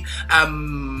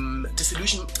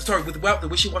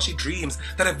wishy-washy dreams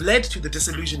that have led to the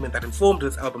disillusionment that informed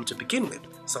this album to begin with.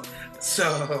 So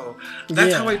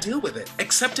that's how I deal with it.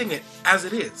 Accepting it as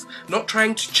it is. Not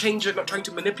trying to change it, not trying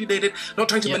to manipulate it, not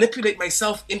trying to manipulate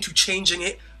myself into changing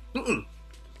it.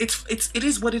 It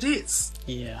is what it is.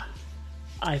 Yeah.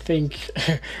 I think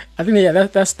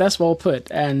that's well put.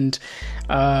 And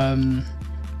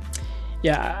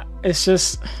it's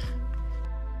just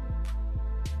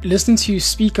listening to you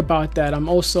speak about that, I'm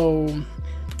also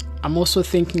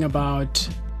thinking about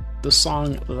the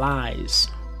song Lies,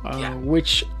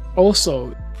 which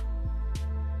also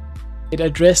it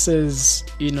addresses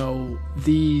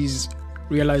these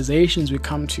realizations we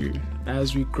come to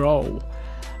as we grow,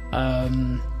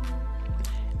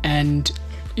 and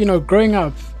growing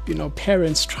up,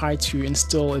 parents try to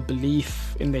instill a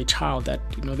belief in their child that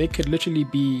they could literally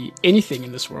be anything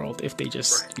in this world if they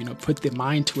just put their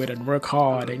mind to it and work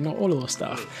hard and all of those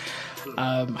stuff.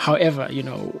 However,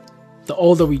 the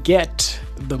older we get,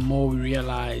 the more we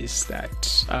realize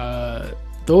that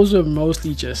those are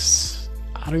mostly just,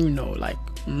 like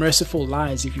merciful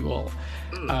lies, if you will,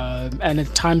 and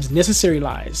at times necessary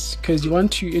lies, because you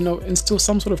want to instill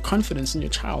some sort of confidence in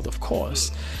your child, of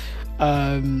course.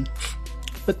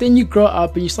 But then you grow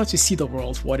up and you start to see the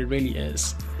world for what it really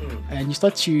is, and you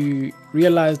start to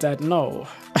realize that no,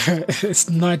 it's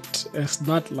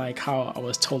not like how I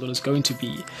was told it was going to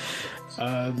be.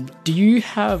 Do you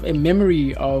have a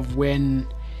memory of when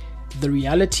the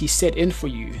reality set in for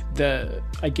you, the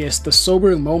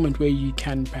sobering moment where you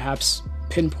can perhaps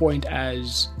pinpoint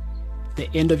as the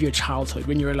end of your childhood,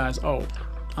 when you realize, oh,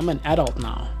 I'm an adult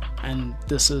now and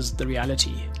this is the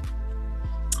reality?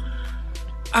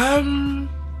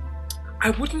 I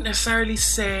wouldn't necessarily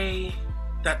say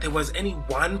that there was any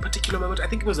one particular moment. I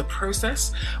think it was a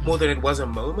process more than it was a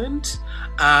moment,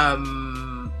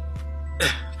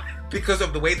 because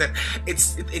of the way that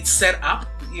it's set up,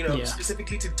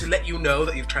 specifically to let you know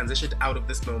that you've transitioned out of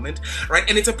this moment, right?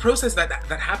 And it's a process that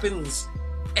happens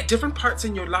at different parts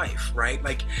in your life, right?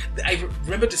 Like, I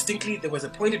remember distinctly there was a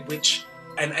point at which,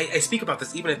 and I speak about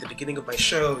this even at the beginning of my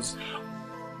shows,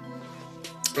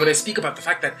 when I speak about the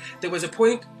fact that there was a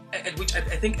point at which I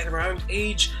think at around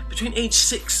between age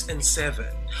 6 and 7,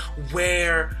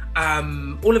 where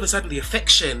all of a sudden the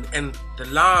affection and the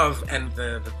love and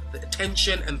the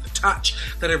attention and the touch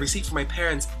that I received from my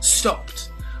parents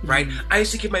stopped, right? I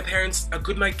used to give my parents a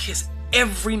goodnight kiss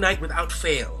every night without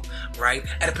fail, right?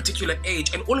 At a particular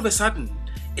age, and all of a sudden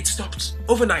it stopped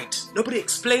overnight. Nobody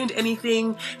explained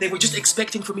anything. They were just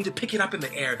expecting for me to pick it up in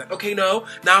the air. That, okay, no,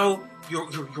 now you're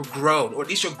grown, or at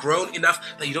least you're grown enough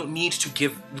that we don't need to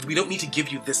give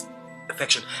you this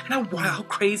affection. And how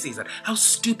crazy is that? How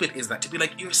stupid is that? To be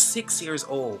like, you're 6 years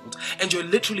old and you're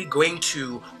literally going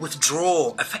to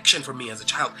withdraw affection from me as a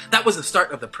child. That was the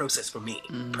start of the process for me,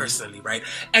 personally, right?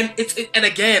 And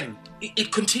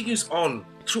it continues on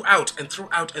throughout and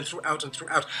throughout and throughout and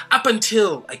throughout, up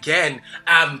until, again,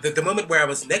 the moment where I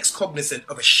was next cognizant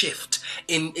of a shift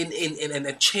in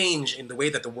a change in the way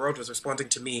that the world was responding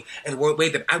to me and the way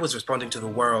that I was responding to the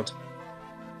world,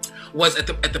 was at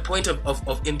the point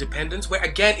of independence, where,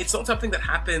 again, it's not something that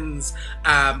happens,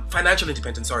 financial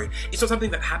independence, sorry. It's not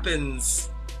something that happens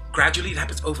gradually, it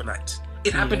happens overnight.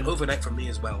 It happened overnight for me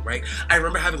as well, right? I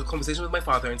remember having a conversation with my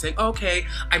father and saying, okay,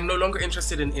 I'm no longer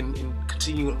interested in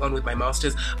continuing on with my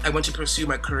masters. I want to pursue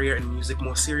my career in music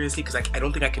more seriously because I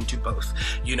don't think I can do both.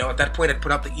 You know, at that point, I'd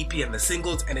put out the EP and the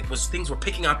singles, and things were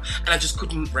picking up, and I just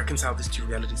couldn't reconcile these two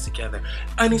realities together.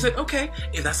 And he said, okay,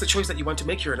 if that's the choice that you want to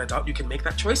make, you're an adult, you can make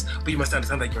that choice, but you must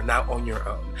understand that you're now on your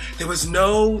own. There was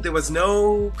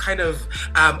no kind of,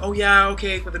 oh yeah,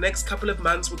 okay, for the next couple of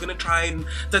months, we're going to try and...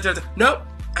 No.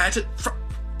 I had to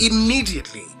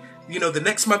immediately, you know, the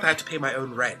next month I had to pay my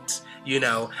own rent, you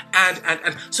know,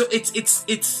 and so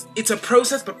it's a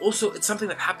process, but also it's something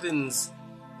that happens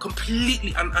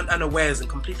completely unawares and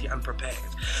completely unprepared.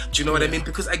 Do you know what I mean?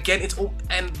 Because again, it's all,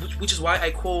 and which is why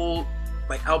I call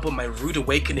my album my rude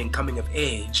awakening, coming of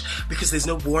age, because there's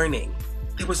no warning.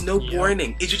 There was no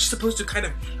warning. You're just supposed to kind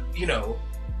of, you know,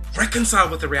 reconcile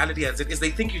with the reality as it is. They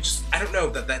think you just, I don't know,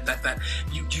 that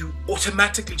you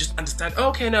automatically just understand, oh,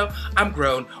 okay, no, I'm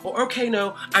grown, or okay,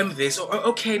 no, I'm this, or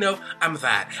okay, no, I'm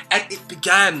that. And it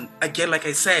began, again, like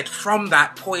I said, from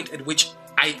that point at which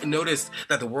I noticed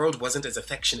that the world wasn't as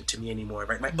affectionate to me anymore,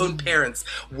 right? My own parents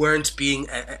weren't being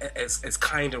as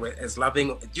kind or as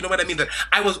loving. You know what I mean? That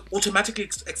I was automatically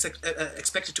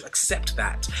expected to accept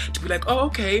that. To be like, oh,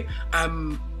 okay,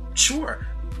 sure.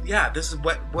 Yeah, this is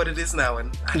what it is now,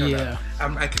 and I don't know.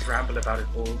 I could ramble about it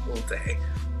all day.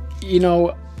 You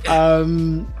know,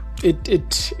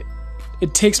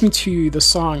 it takes me to the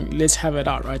song "Let's Have It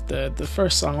Out," right? The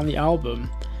first song on the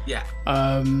album. Yeah.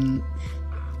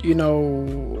 You know,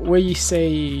 where you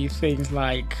say things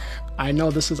like, "I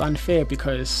know this is unfair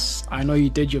because I know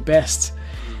you did your best."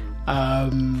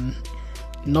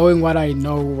 Knowing what I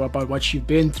know about what you've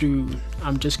been through,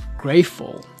 I'm just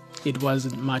grateful it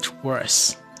wasn't much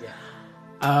worse.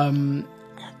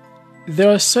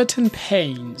 There are certain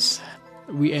pains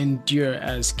we endure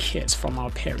as kids from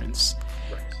our parents,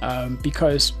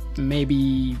 because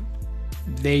maybe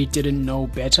they didn't know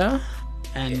better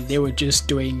and they were just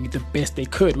doing the best they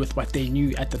could with what they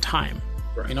knew at the time,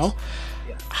 you know?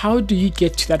 How do you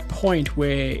get to that point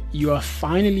where you are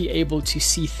finally able to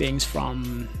see things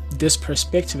from this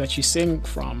perspective that you sing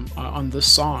from on this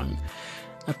song,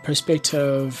 a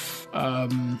perspective,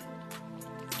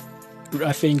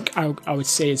 I think I would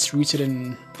say it's rooted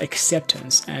in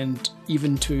acceptance and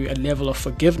even to a level of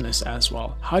forgiveness as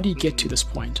well. How do you get to this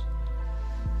point?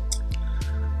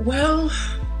 Well,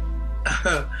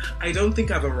 I don't think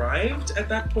I've arrived at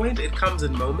that point. It comes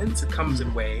in moments, it comes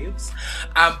in waves.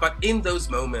 But in those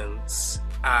moments,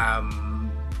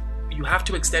 you have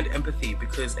to extend empathy,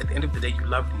 because at the end of the day, you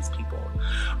love these people,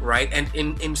 right? And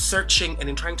in searching and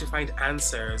in trying to find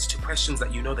answers to questions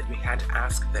that you know that you had to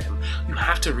ask them, you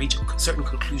have to reach certain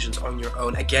conclusions on your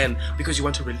own, again, because you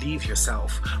want to relieve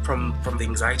yourself from the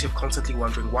anxiety of constantly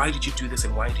wondering, why did you do this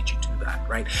and why did you do that,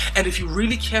 right? And if you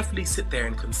really carefully sit there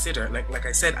and consider, like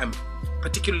I said, I'm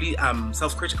particularly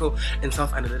self-critical and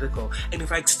self-analytical, and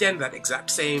if I extend that exact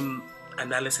same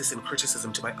analysis and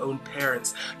criticism to my own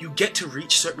parents, you get to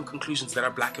reach certain conclusions that are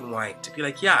black and white. To be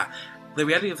like, yeah, the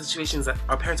reality of the situation is that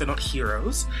our parents are not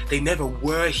heroes. They never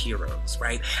were heroes,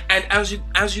 right? And as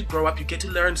you grow up, you get to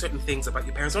learn certain things about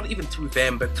your parents, not even through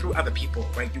them, but through other people,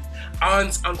 right?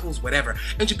 Aunts, uncles, whatever,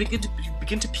 and you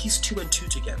begin to piece two and two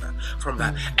together from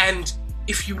that. And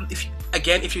if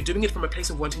you're doing it from a place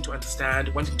of wanting to understand,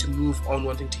 wanting to move on,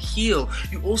 wanting to heal,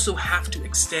 you also have to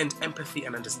extend empathy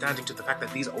and understanding to the fact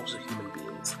that these are also human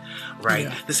beings, right?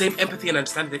 Yeah. The same empathy and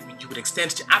understanding that you would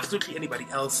extend to absolutely anybody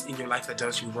else in your life that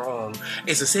does you wrong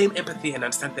is the same empathy and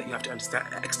understanding that you have to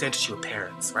extend to your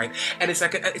parents, right? And it's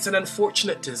like it's an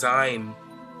unfortunate design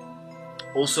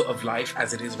also of life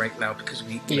as it is right now, because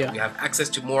we have access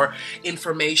to more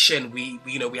information.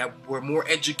 We're more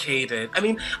educated. I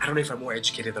mean, I don't know if I'm more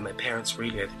educated than my parents,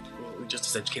 really. I think we're just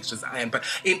as educated as I am. But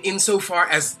in so far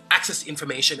as access to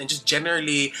information and just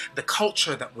generally the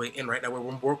culture that we're in right now, where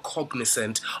we're more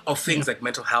cognizant of things like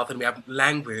mental health, and we have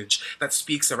language that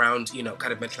speaks around,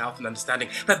 kind of mental health and understanding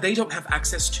that they don't have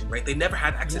access to, right? They never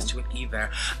had access to it either.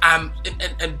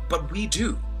 But we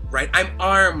do. right? I'm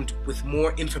armed with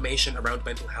more information around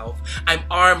mental health. I'm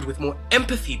armed with more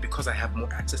empathy because I have more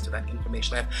access to that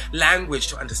information. I have language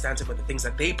to understand some of the things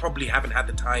that they probably haven't had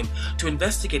the time to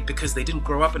investigate because they didn't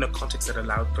grow up in a context that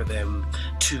allowed for them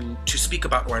to speak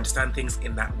about or understand things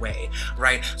in that way,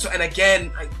 right? So, and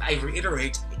again, I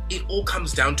reiterate, it all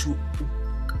comes down to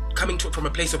coming to it from a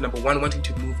place of, number one, wanting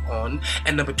to move on,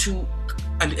 and number two,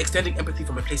 and extending empathy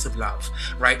from a place of love,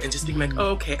 right? And just being like,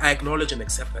 oh, okay, I acknowledge and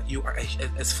accept that you are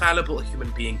as fallible a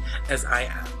human being as I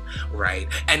am, right?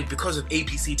 And because of A,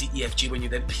 B, C, D, E, F, G, when you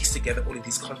then piece together all of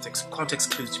these context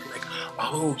clues to be like,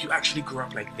 oh, you actually grew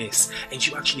up like this, and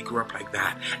you actually grew up like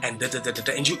that, and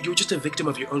da-da-da-da-da, and you're just a victim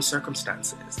of your own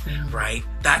circumstances, right?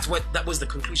 That was the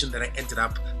conclusion that I ended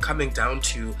up coming down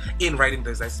to in writing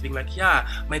those lines, being like, yeah,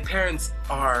 my parents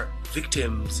are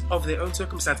victims of their own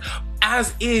circumstance,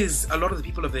 as is a lot of the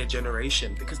people of their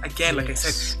generation, because again, like I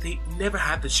said, they never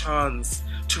had the chance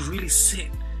to really sit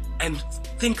and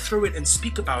think through it and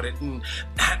speak about it, and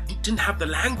didn't have the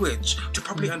language to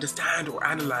properly understand or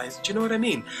analyze. Do you know what I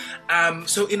mean?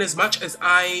 So in as much as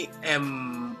I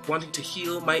am wanting to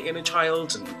heal my inner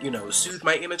child and, soothe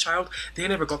my inner child, they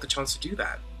never got the chance to do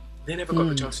that. They never got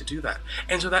the chance to do that.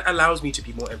 And so that allows me to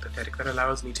be more empathetic. That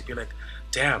allows me to be like,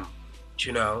 damn,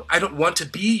 I don't want to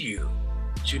be you.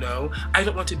 I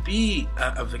don't want to be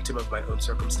a victim of my own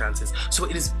circumstances. So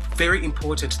it is very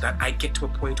important that I get to a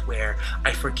point where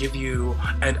I forgive you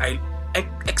and I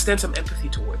extend some empathy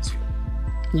towards you.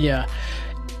 Yeah.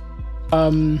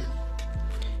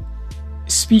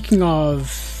 Speaking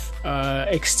of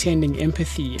extending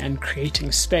empathy and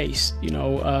creating space,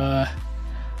 a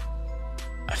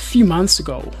few months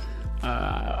ago,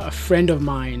 a friend of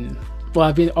mine,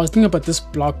 I was thinking about this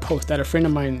blog post that a friend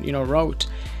of mine, wrote,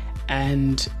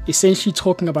 and essentially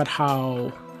talking about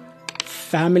how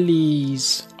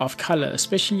families of color,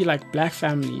 especially like black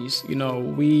families, we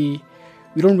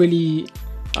don't really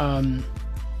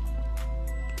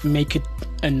make it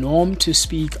a norm to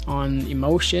speak on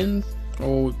emotion,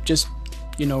 or just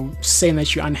saying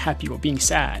that you're unhappy or being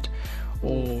sad,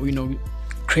 or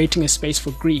creating a space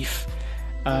for grief.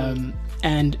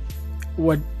 And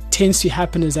what tends to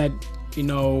happen is that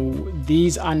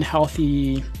these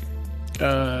unhealthy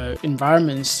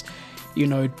environments,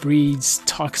 it breeds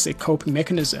toxic coping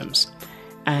mechanisms.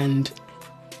 And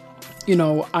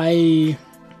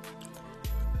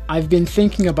I've been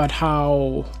thinking about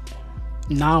how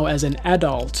now as an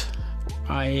adult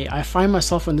I find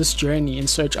myself on this journey in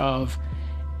search of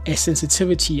a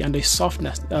sensitivity and a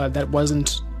softness that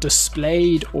wasn't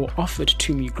displayed or offered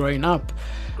to me growing up,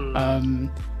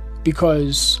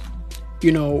 because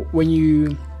when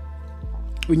you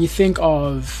think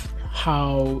of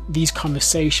how these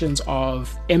conversations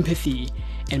of empathy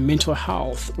and mental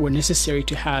health were necessary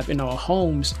to have in our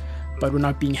homes but were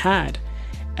not being had,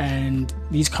 and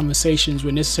these conversations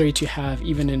were necessary to have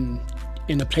even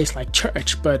in a place like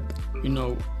church but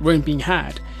weren't being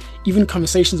had, even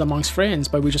conversations amongst friends,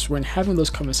 but we just weren't having those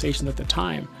conversations at the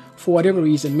time for whatever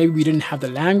reason. Maybe we didn't have the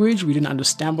language, we didn't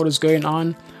understand what was going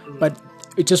on, but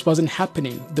it just wasn't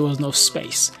happening. There was no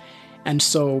space. And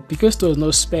so because there was no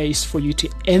space for you to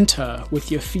enter with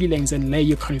your feelings and lay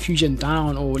your confusion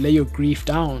down or lay your grief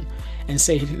down and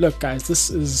say, look guys,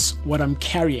 this is what I'm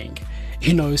carrying,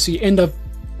 so you end up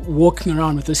walking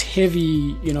around with this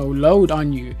heavy load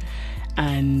on you.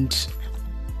 And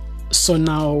so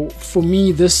now for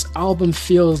me, this album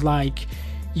feels like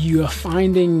you are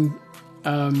finding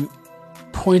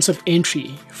points of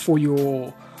entry for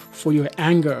your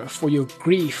anger, for your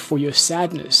grief, for your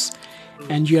sadness,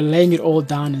 and you're laying it all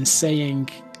down and saying,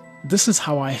 this is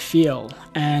how I feel,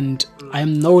 and I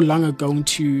am no longer going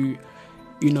to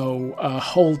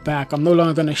hold back. I'm no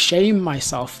longer going to shame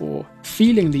myself for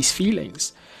feeling these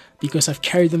feelings because I've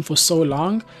carried them for so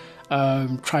long,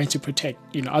 trying to protect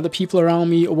other people around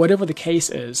me or whatever the case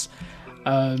is.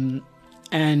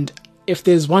 And if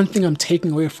there's one thing I'm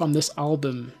taking away from this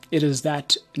album, it is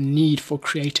that need for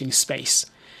creating space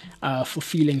for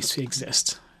feelings to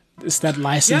exist. It's that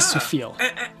license to feel.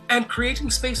 And creating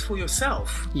space for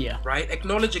yourself. Yeah. Right?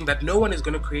 Acknowledging that no one is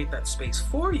going to create that space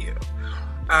for you.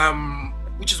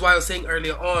 Which is why I was saying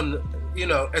earlier on,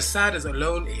 as sad as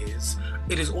alone is,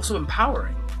 it is also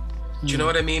empowering. Do you know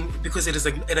what I mean? Because it is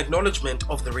an acknowledgement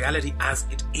of the reality as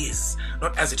it is,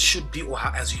 not as it should be or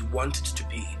as you want it to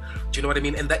be, Do you know what I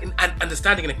mean? And that, and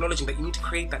understanding and acknowledging that you need to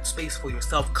create that space for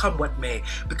yourself, come what may,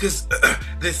 because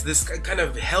this kind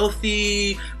of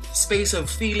healthy space of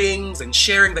feelings and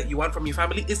sharing that you want from your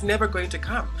family is never going to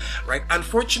come, right?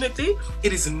 Unfortunately,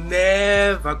 it is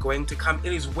never going to come.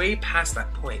 It is way past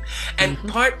that point. And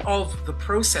part of the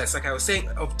process, like I was saying,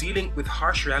 of dealing with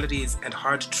harsh realities and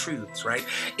hard truths, right,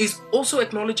 is also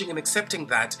acknowledging and accepting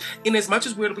that, in as much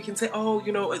as we can say, oh,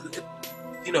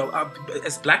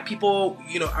 as Black people,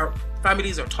 our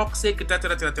families are toxic, but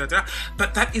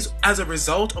that is as a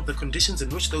result of the conditions in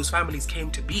which those families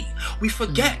came to be. We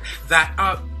forget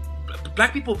that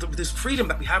Black people, this freedom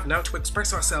that we have now to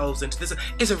express ourselves, and this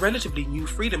is a relatively new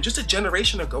freedom. Just a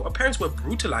generation ago, our parents were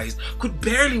brutalized, could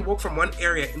barely walk from one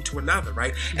area into another,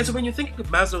 right? And so when you're thinking of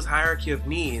Maslow's hierarchy of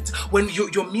needs, when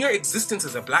your mere existence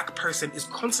as a Black person is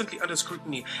constantly under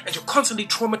scrutiny, and you're constantly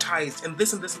traumatized, and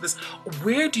this and this and this,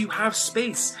 where do you have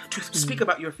space to speak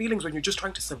about your feelings when you're just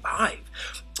trying to survive,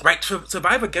 right? To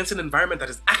survive against an environment that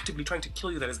is actively trying to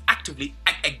kill you, that is actively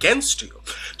against you.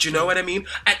 Do you know what I mean?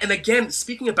 And again,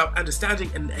 speaking about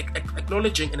understanding and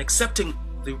acknowledging and accepting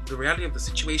the reality of the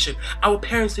situation, our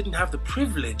parents didn't have the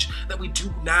privilege that we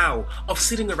do now of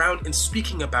sitting around and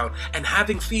speaking about and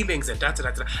having feelings and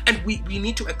and we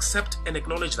need to accept and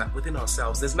acknowledge that within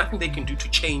ourselves. There's nothing they can do to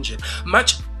change it.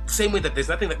 Much same way that there's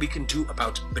nothing that we can do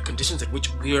about the conditions in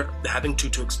which we're having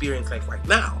to experience life right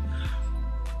now.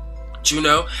 Do you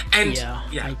know? And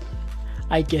yeah.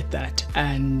 I get that.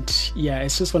 And yeah,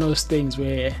 it's just one of those things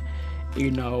where,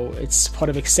 it's part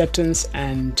of acceptance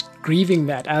and grieving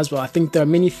that as well. I think there are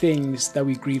many things that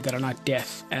we grieve that are not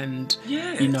death, and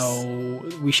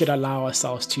we should allow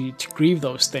ourselves to grieve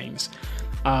those things.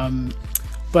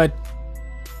 But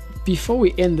before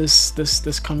we end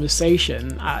this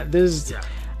conversation,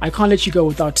 I can't let you go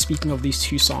without speaking of these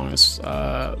two songs.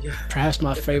 Perhaps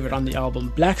my favorite on the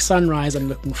album, Black Sunrise and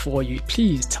Looking For You.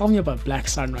 Please tell me about Black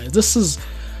Sunrise. This is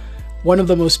one of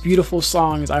the most beautiful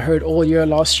songs I heard all year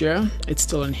last year. It's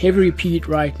still on heavy repeat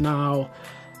right now.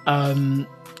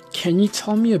 Can you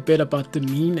tell me a bit about the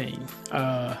meaning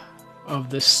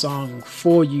of this song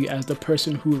for you as the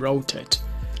person who wrote it?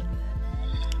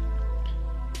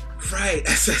 Right,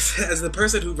 as the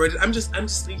person who wrote it, I'm just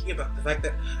thinking about the fact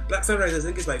that Black Sunrise, I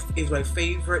think, is my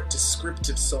favorite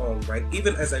descriptive song, right?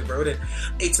 Even as I wrote it,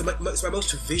 it's my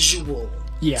most visual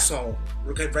song,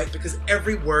 okay, right? Because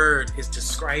every word is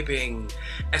describing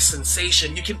a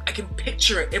sensation. I can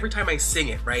picture it every time I sing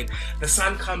it, right? The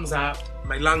sun comes up,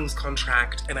 my lungs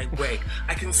contract, and I wake.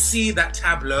 I can see that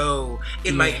tableau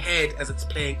in my head as it's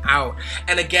playing out.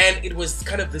 And again, it was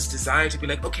kind of this desire to be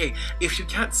like, okay, if you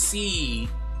can't see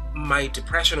my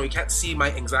depression, or you can't see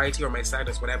my anxiety or my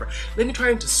sadness, whatever, let me try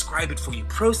and describe it for you,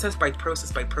 process by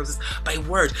process by process by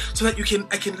word, so that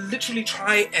I can literally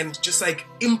try and just like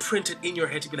imprint it in your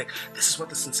head to be like, this is what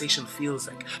the sensation feels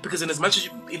like. Because in as much as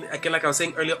again, like I was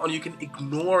saying earlier on, you can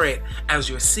ignore it as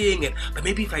you're seeing it, but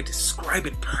maybe if I describe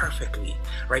it perfectly,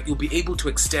 right, you'll be able to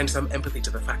extend some empathy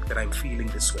to the fact that I'm feeling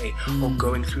this way or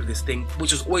going through this thing,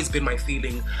 which has always been my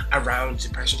feeling around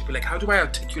depression, to be like, how do I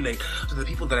articulate to the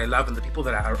people that I love and the people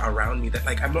that are around me that,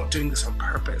 like, I'm not doing this on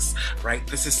purpose, right?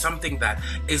 This is something that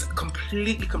is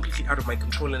completely out of my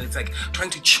control, and it's like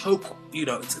trying to choke,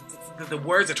 the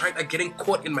words are getting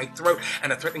caught in my throat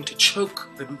and are threatening to choke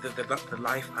the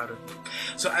life out of me.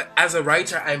 So as a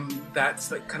writer, that's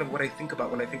like kind of what I think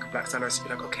about when I think of Black Sunrise, to be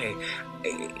like, okay,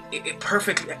 it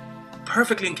perfectly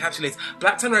encapsulates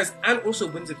Black Sunrise and also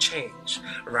Winds of Change,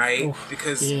 right? Oof,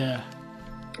 because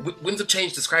Winds of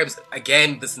Change describes,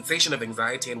 again, the sensation of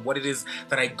anxiety and what it is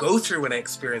that I go through when I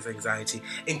experience anxiety,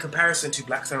 in comparison to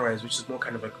Black Sunrise, which is more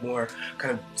kind of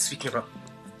speaking about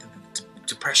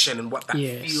depression and what that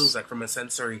feels like from a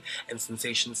sensory and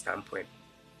sensation standpoint.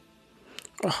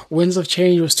 Oh, Winds of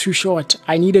Change was too short.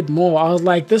 I needed more. I was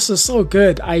like, this is so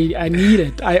good. I need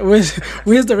it.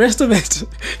 Where's the rest of it?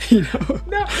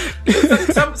 No.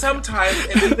 Sometimes,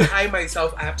 and even I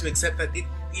myself, I have to accept that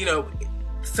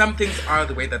some things are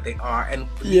the way that they are, and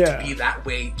need to be that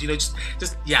way. It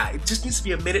just needs to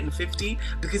be a minute and 50,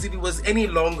 because if it was any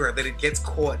longer, then it gets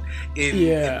caught in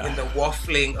the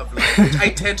waffling of life, which I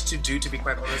tend to do, to be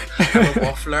quite honest. I'm a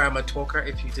waffler, I'm a talker,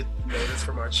 if you didn't notice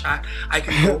from our chat. I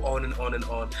can go on and on and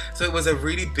on. So it was a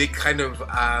really big kind of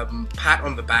pat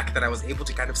on the back that I was able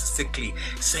to kind of succinctly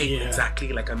say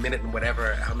exactly like a minute and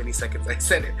whatever, how many seconds I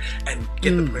said it, and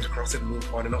get the point across and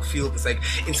move on, and not feel this like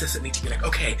incessant need to be like,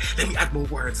 okay, let me add more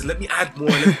words, and let me add more.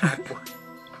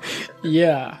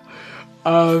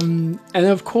 And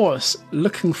of course,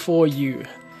 Looking For You,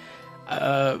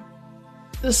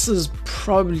 this is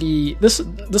probably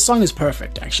the song is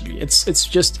perfect. Actually, it's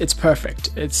perfect.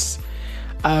 It's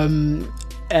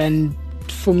And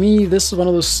for me, this is one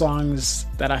of those songs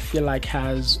that I feel like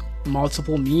has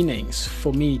multiple meanings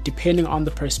for me, depending on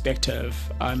the perspective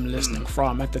I'm listening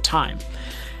from at the time.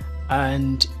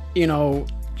 And, you know,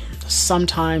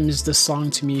 sometimes the song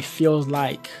to me feels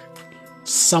like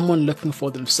someone looking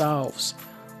for themselves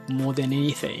more than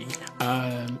anything,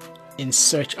 in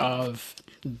search of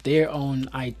their own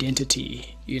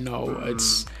identity. You know,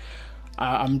 it's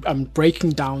I'm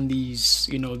breaking down these,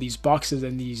 you know, these boxes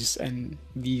and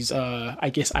these I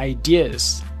guess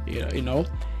ideas, you know,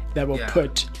 that were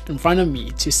put in front of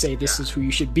me to say this is who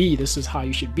you should be, this is how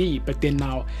you should be. But then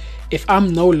now, if I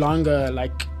no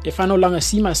longer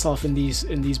see myself in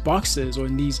these boxes or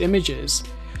in these images,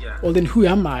 well, then who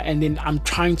am I? And then I'm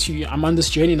on this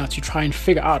journey now to try and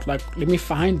figure out, like, let me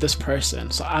find this person.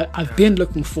 So I've been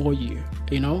looking for you,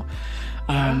 you know.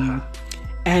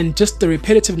 And just the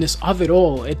repetitiveness of it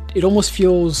all, it almost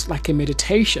feels like a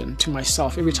meditation to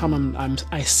myself every time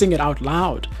I sing it out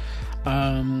loud.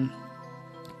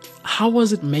 How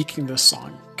was it making this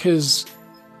song? Because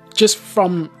just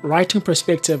from writing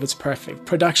perspective, it's perfect.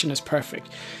 Production is perfect.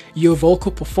 Your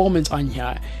vocal performance on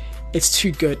here, it's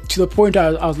too good. To the point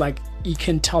I was like, you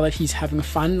can tell that he's having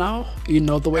fun now. You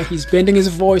know, the way he's bending his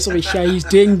voice over here, he's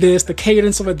doing this, the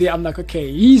cadence over there. I'm like,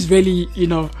 okay, he's really, you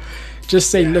know,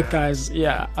 just saying, look, guys,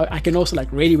 I can also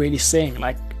like really sing.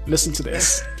 Like, listen to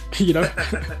this, you know.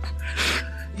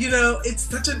 You know, it's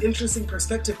such an interesting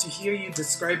perspective to hear you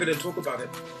describe it and talk about it,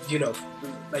 you know,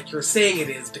 like you're saying it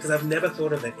is, because I've never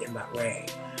thought of it in that way.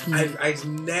 I've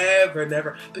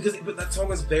never, because that song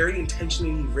was very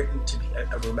intentionally written to be a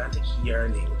romantic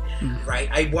yearning, right?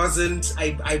 I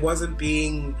wasn't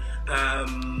being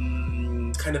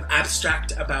kind of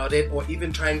abstract about it, or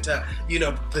even trying to, you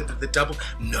know, the double.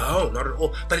 No, not at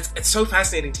all. But it's so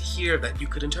fascinating to hear that you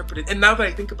could interpret it. And now that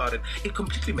I think about it, it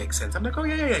completely makes sense. I'm like, oh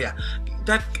yeah.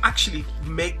 That actually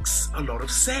makes a lot of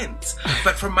sense.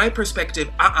 But from my perspective,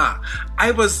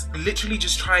 I was literally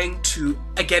just trying to,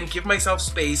 again, give myself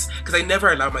space, because I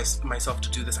never allow myself to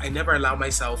do this. I never allow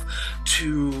myself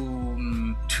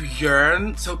to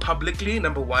yearn so publicly,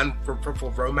 number one, for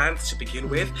romance to begin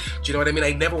with. Do you know what I mean?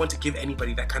 I never want to give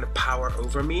anybody that kind of power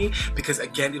over me, because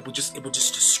again, it will just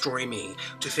destroy me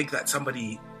to think that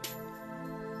somebody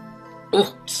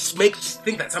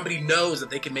think that somebody knows that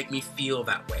they can make me feel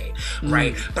that way,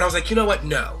 right? But I was like, you know what?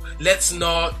 No, let's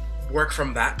not work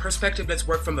from that perspective. Let's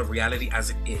work from the reality as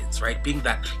it is, right? Being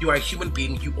that you are a human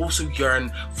being, you also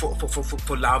yearn for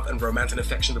love and romance and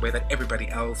affection the way that everybody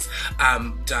else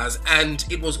does. And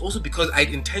it was also because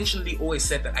I'd intentionally always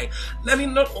said that I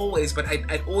mean, not always, but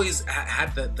I'd always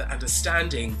had the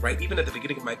understanding, right? Even at the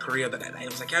beginning of my career, that I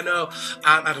was like, I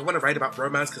don't want to write about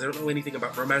romance because I don't know anything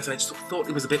about romance, and I just thought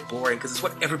it was a bit boring because it's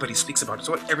what everybody speaks about. It's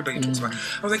what everybody talks about.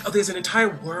 I was like, there's an entire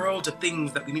world of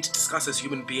things that we need to discuss as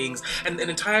human beings, and an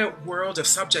entire world of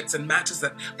subjects and matters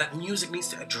that music needs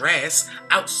to address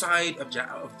outside of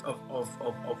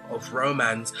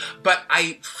romance. But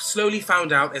I slowly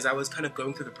found out, as I was kind of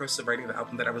going through the process of writing the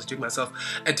album, that I was doing myself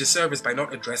a disservice by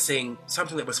not addressing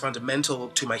something that was fundamental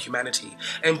to my humanity,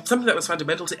 and something that was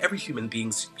fundamental to every human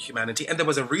being's humanity. And there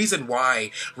was a reason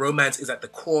why romance is at the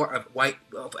core of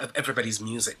everybody's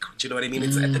music. Do you know what I mean?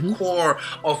 It's at the core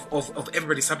of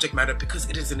everybody's subject matter, because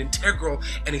it is an integral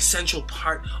and essential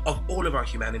part of all of our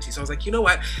humanity. So I was like, you know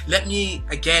what? Let me,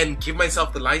 again, give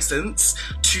myself the license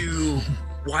to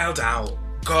wild out.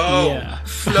 Go,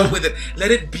 flow with it.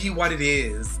 Let it be what it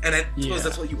is. And I suppose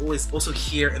that's what you always also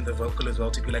hear in the vocal as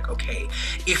well, to be like, okay,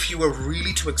 if you were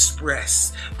really to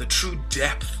express the true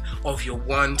depth of your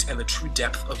want and the true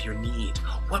depth of your need,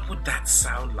 what would that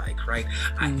sound like, right?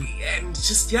 And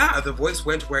just, the voice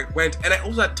went where it went. And I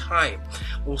also had time,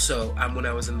 when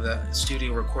I was in the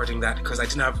studio recording that, because I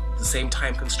didn't have the same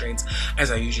time constraints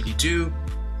as I usually do.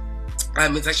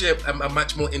 It's actually a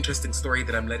much more interesting story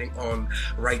that I'm letting on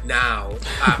right now,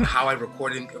 how I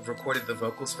recorded the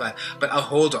vocals, but I'll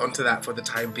hold on to that for the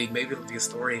time being. Maybe it'll be a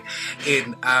story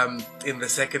in the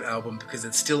second album, because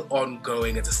it's still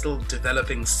ongoing. It's a still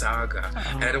developing saga,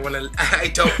 and I don't want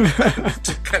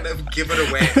to kind of give it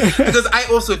away, because I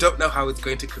also don't know how it's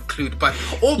going to conclude. But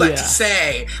all that to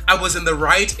say, I was in the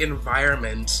right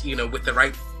environment, you know, with the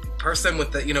right person,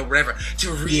 with the, you know, whatever,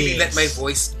 to really let my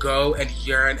voice go and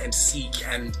yearn and seek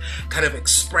and kind of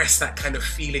express that kind of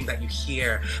feeling that you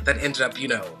hear, that ended up, you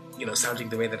know, sounding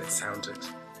the way that it sounded.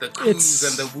 The coos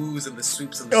and the woos and the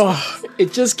swoops and the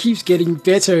it just keeps getting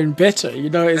better and better,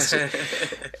 you know.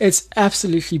 It's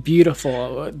absolutely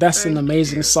beautiful. That's an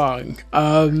amazing song.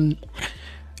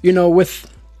 You know,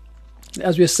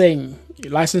 as we're saying,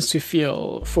 License to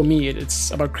Feel, for me,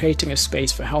 it's about creating a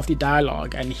space for healthy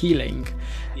dialogue and healing.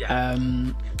 Yeah.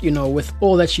 With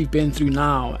all that you've been through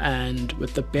now and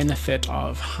with the benefit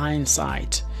of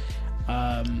hindsight,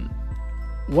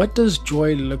 what does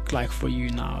joy look like for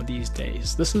you now these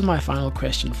days? This is my final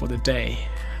question for the day.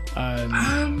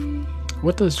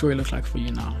 What does joy look like for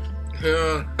you now?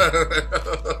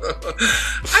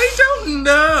 I don't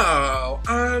know.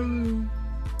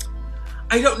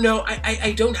 I don't know.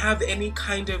 I don't have any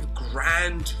kind of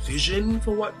grand vision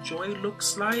for what joy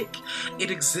looks like.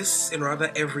 It exists in rather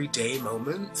everyday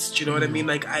moments. Do you know what I mean?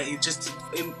 Like,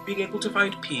 in being able to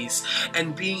find peace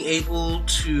and being able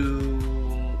to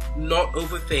not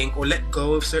overthink or let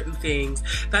go of certain things.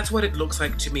 That's what it looks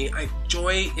like to me.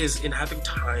 Joy is in having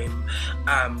time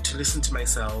to listen to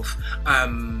myself,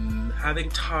 having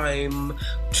time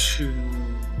to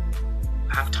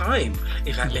have time,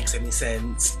 if that makes any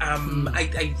sense.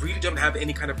 I really don't have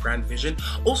any kind of grand vision.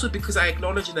 Also because I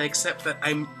acknowledge and I accept that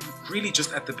I'm really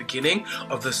just at the beginning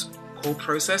of this whole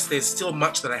process. There's still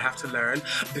much that I have to learn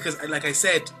because, like I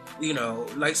said,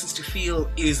 License to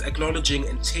Feel is acknowledging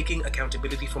and taking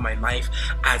accountability for my life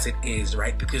as it is,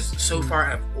 right? Because so far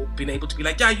I've been able to be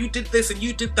like, yeah, you did this and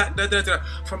you did that. Da, da, da.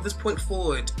 From this point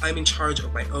forward, I'm in charge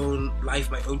of my own life,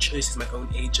 my own choices, my own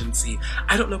agency.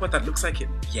 I don't know what that looks like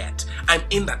yet. I'm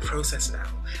in that process now.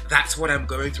 That's what I'm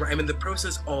going through. I'm in the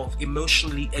process of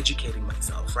emotionally educating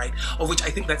myself, right? Of which I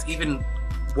think that's even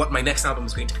what my next album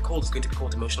is going to be called. It's going to be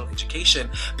called Emotional Education,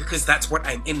 because that's what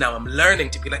I'm in now. I'm learning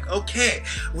to be like, okay,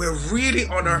 we're really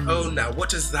on our own now. What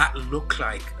does that look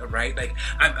like, right? Like,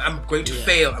 I'm going to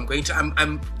fail. I'm going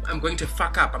to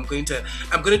fuck up. I'm going to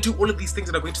do all of these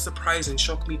things that are going to surprise and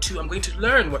shock me too. I'm going to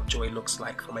learn what joy looks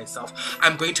like for myself.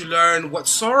 I'm going to learn what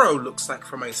sorrow looks like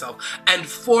for myself, and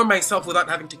for myself, without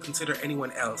having to consider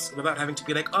anyone else, without having to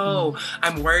be like, oh,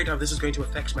 I'm worried how this is going to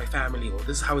affect my family, or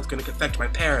this is how it's going to affect my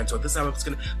parents, or this is how it's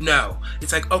going to. No,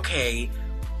 it's like, okay,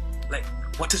 like,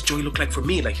 what does joy look like for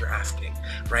me, like you're asking,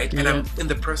 right? And I'm in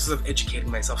the process of educating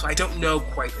myself, so I don't know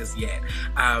quite as yet.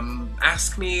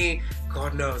 Ask me,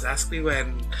 God knows, ask me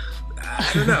when, I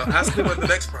don't know, ask me when the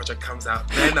next project comes out,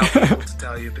 then I'll be able to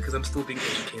tell you, because I'm still being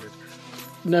educated.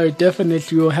 No,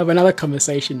 definitely, we'll have another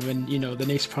conversation when, the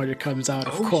next project comes out,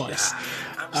 of course. Yeah,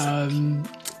 absolutely.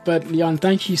 But Leon,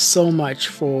 thank you so much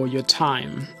for your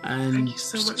time, and thank you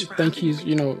so much for thank you,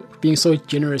 being so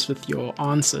generous with your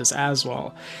answers as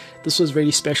well. This was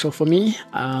really special for me.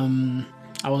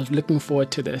 I was looking forward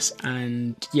to this,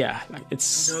 and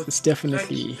it's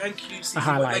definitely thank you, a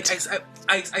highlight.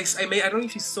 I made, I don't know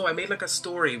if you saw, I made like a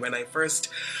story when I first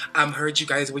heard you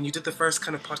guys, when you did the first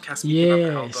kind of podcast speaking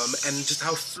about the album, and just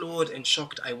how floored and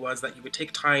shocked I was that you would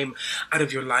take time out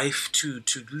of your life to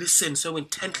listen so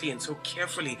intently and so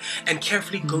carefully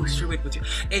go through it with you.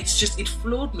 It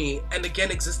floored me. And again,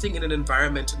 existing in an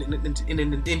environment, in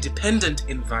an independent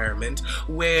environment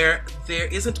where there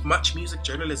isn't much music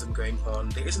journalism going on,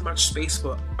 there isn't much space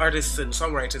for artists and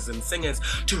songwriters and singers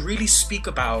to really speak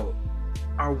about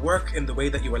our work in the way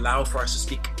that you allow for us to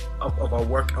speak of our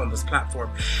work on this platform.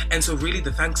 And so really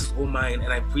the thanks is all mine,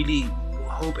 and I really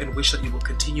hope and wish that you will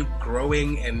continue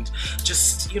growing, and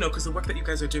just, because the work that you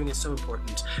guys are doing is so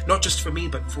important, not just for me,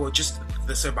 but for just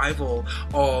the survival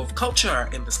of culture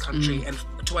in this country, and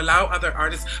to allow other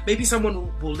artists, maybe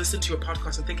someone will listen to your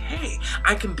podcast and think, hey,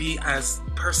 I can be as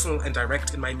personal and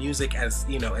direct in my music as,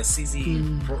 as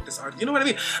CZ brought this art. You know what I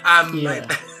mean?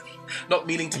 Not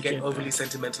meaning to get overly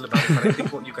sentimental about it, but I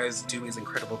think what you guys do is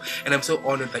incredible, and I'm so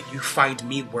honored that you find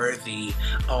me worthy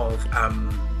of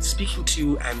speaking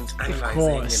to and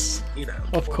analyzing.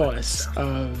 Of course. We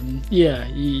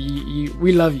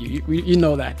love you. You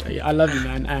know that. I love you,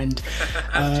 man. And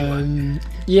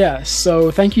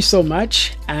so thank you so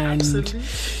much, and absolutely.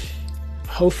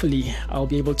 Hopefully I'll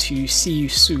be able to see you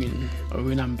soon, or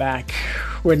when I'm back.